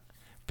not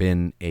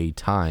been a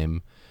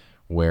time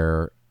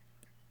where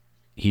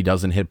he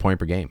doesn't hit point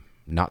per game.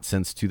 Not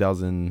since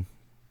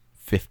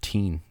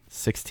 2015,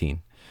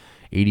 16.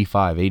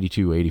 85,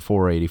 82,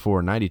 84,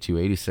 84, 92,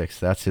 86.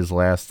 That's his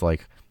last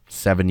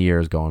 7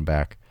 years going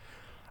back.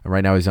 And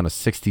right now he's on a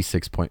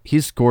 66 point.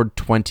 He's scored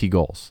 20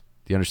 goals.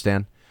 Do you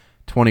understand?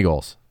 20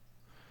 goals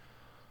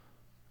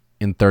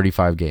in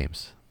 35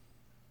 games.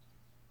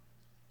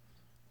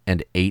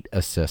 And 8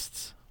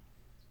 assists.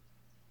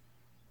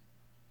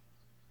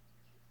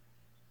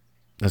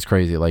 That's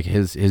crazy.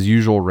 His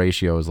usual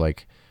ratio is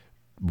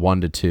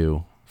 1 to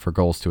 2 for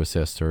goals to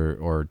assists,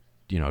 or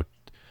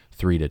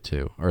 3 to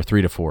 2 or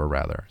 3 to 4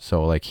 rather.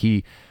 So I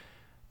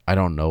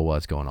don't know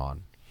what's going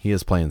on. He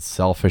is playing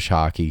selfish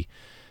hockey,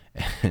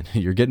 and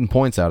you're getting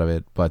points out of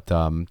it, but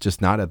just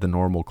not at the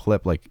normal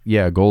clip.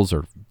 Goals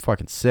are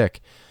fucking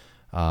sick.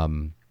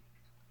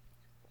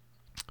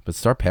 But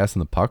start passing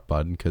the puck,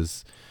 bud,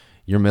 because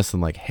you're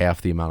missing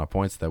half the amount of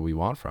points that we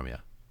want from you.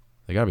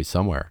 They got to be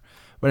somewhere.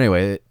 But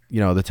anyway,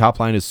 the top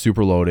line is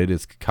super loaded.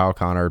 It's Kyle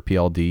Connor,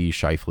 PLD,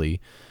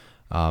 Scheifele.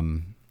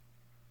 And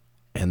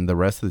the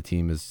rest of the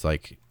team is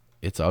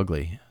it's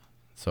ugly.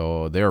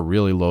 So they're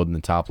really loading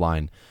the top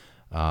line,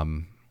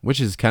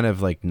 which is kind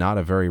of not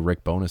a very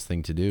Rick Bowness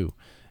thing to do,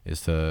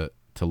 is to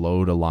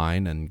load a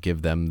line and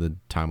give them the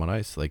time on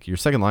ice. Your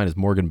second line is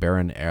Morgan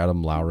Barron,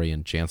 Adam Lowry,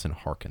 and Jansen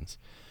Harkins.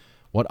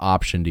 What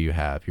option do you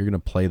have? You're going to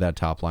play that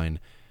top line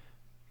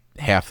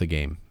half the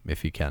game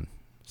if you can.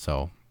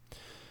 So,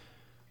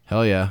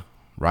 hell yeah.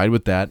 Ride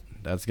with that.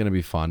 That's going to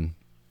be fun.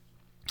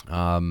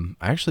 I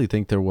actually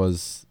think there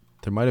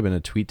might have been a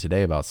tweet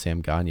today about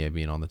Sam Gagne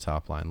being on the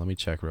top line. Let me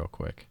check real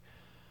quick.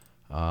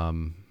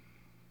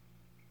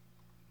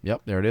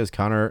 Yep, there it is.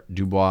 Connor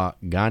Dubois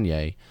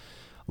Gagne,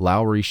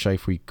 Lowry,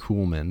 Scheifele,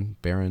 Kuhlman,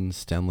 Barron,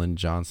 Stenlund,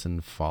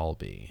 Johnson,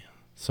 Falby.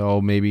 So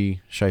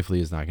maybe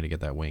Scheifele is not going to get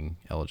that wing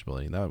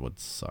eligibility. That would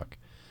suck.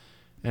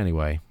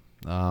 Anyway,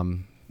 all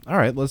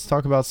right, let's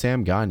talk about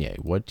Sam Gagne.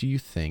 What do you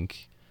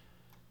think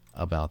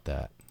about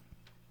that?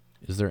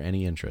 Is there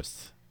any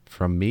interest?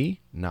 From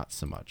me, not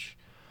so much.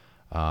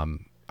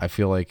 I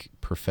feel like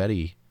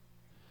Perfetti,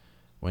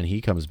 when he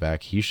comes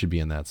back, he should be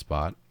in that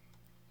spot.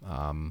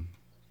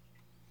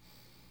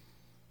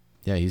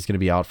 Yeah, he's going to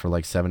be out for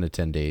like 7 to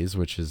 10 days,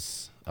 which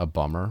is a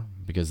bummer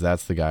because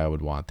that's the guy I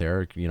would want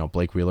there. You know,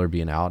 Blake Wheeler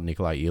being out,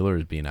 Nikolai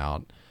Ehlers is being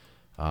out.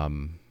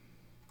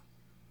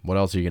 What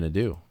else are you going to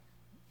do?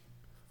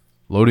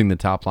 Loading the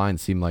top line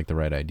seemed like the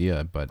right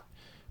idea, but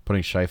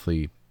putting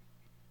Scheifele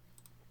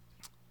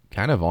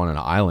kind of on an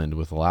island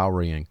with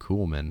Lowry and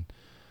Kuhlman,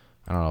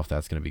 I don't know if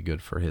that's going to be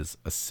good for his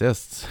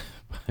assists.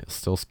 He'll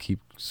still keep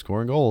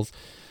scoring goals.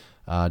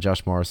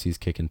 Josh Morrissey's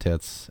kicking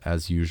tits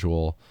as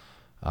usual.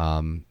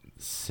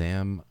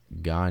 Sam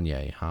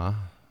Gagne, huh?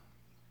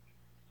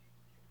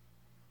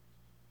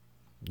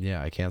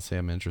 Yeah, I can't say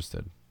I'm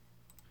interested.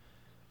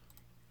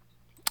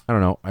 I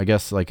don't know. I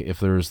guess like if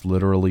there's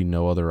literally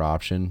no other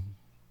option,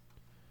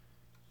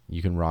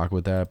 you can rock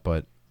with that.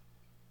 But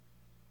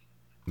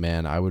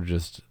man, I would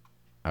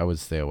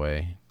stay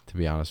away, to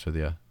be honest with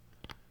you.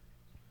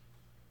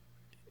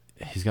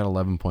 He's got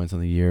 11 points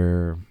on the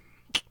year,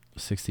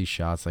 60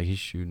 shots. Like he's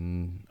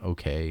shooting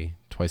okay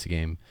twice a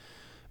game.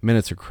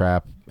 Minutes are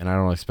crap, and I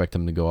don't expect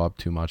him to go up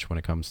too much when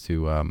it comes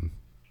to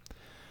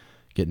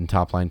getting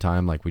top line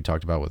time, like we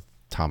talked about with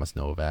Thomas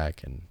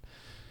Novak and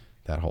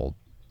that whole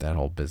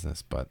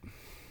business. But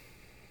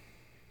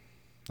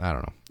I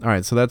don't know. All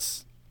right, so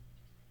that's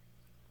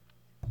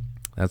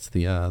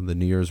the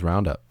New Year's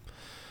roundup.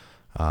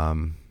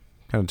 Kind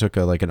of took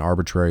an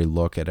arbitrary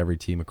look at every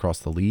team across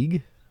the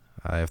league.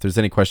 If there's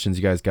any questions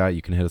you guys got,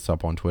 you can hit us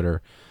up on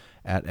Twitter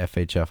at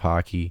FHF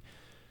Hockey.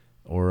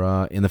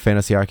 Or in the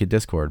Fantasy Hockey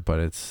Discord. But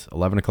it's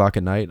 11 o'clock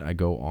at night. I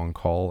go on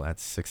call at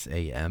 6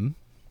 a.m.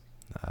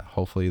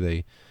 Hopefully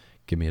they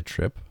give me a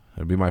trip.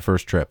 It'll be my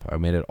first trip. I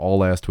made it all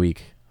last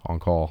week on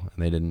call,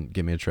 and they didn't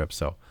give me a trip.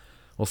 So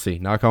we'll see.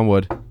 Knock on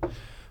wood.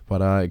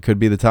 But it could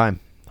be the time.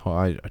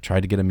 I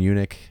tried to get a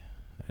Munich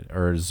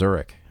or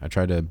Zurich. I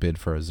tried to bid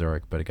for a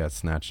Zurich, but it got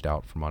snatched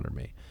out from under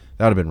me.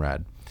 That would have been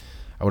rad.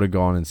 I would have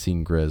gone and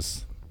seen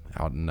Grizz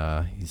out, and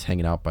he's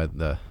hanging out by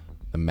the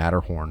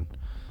Matterhorn.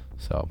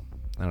 So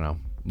I don't know.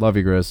 Love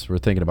you, Grizz. We're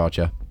thinking about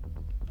you.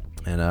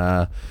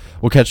 And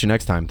we'll catch you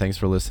next time. Thanks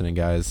for listening,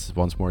 guys.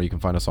 Once more, you can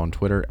find us on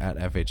Twitter at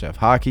FHF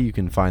Hockey. You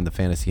can find the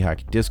Fantasy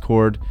Hockey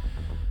Discord.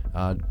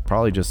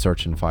 Probably just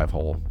searching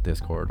 5-Hole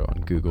Discord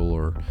on Google,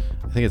 or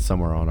I think it's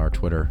somewhere on our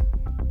Twitter.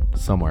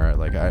 Somewhere.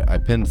 Like I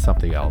pinned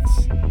something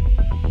else.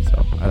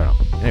 So I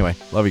don't know. Anyway,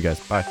 love you guys.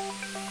 Bye.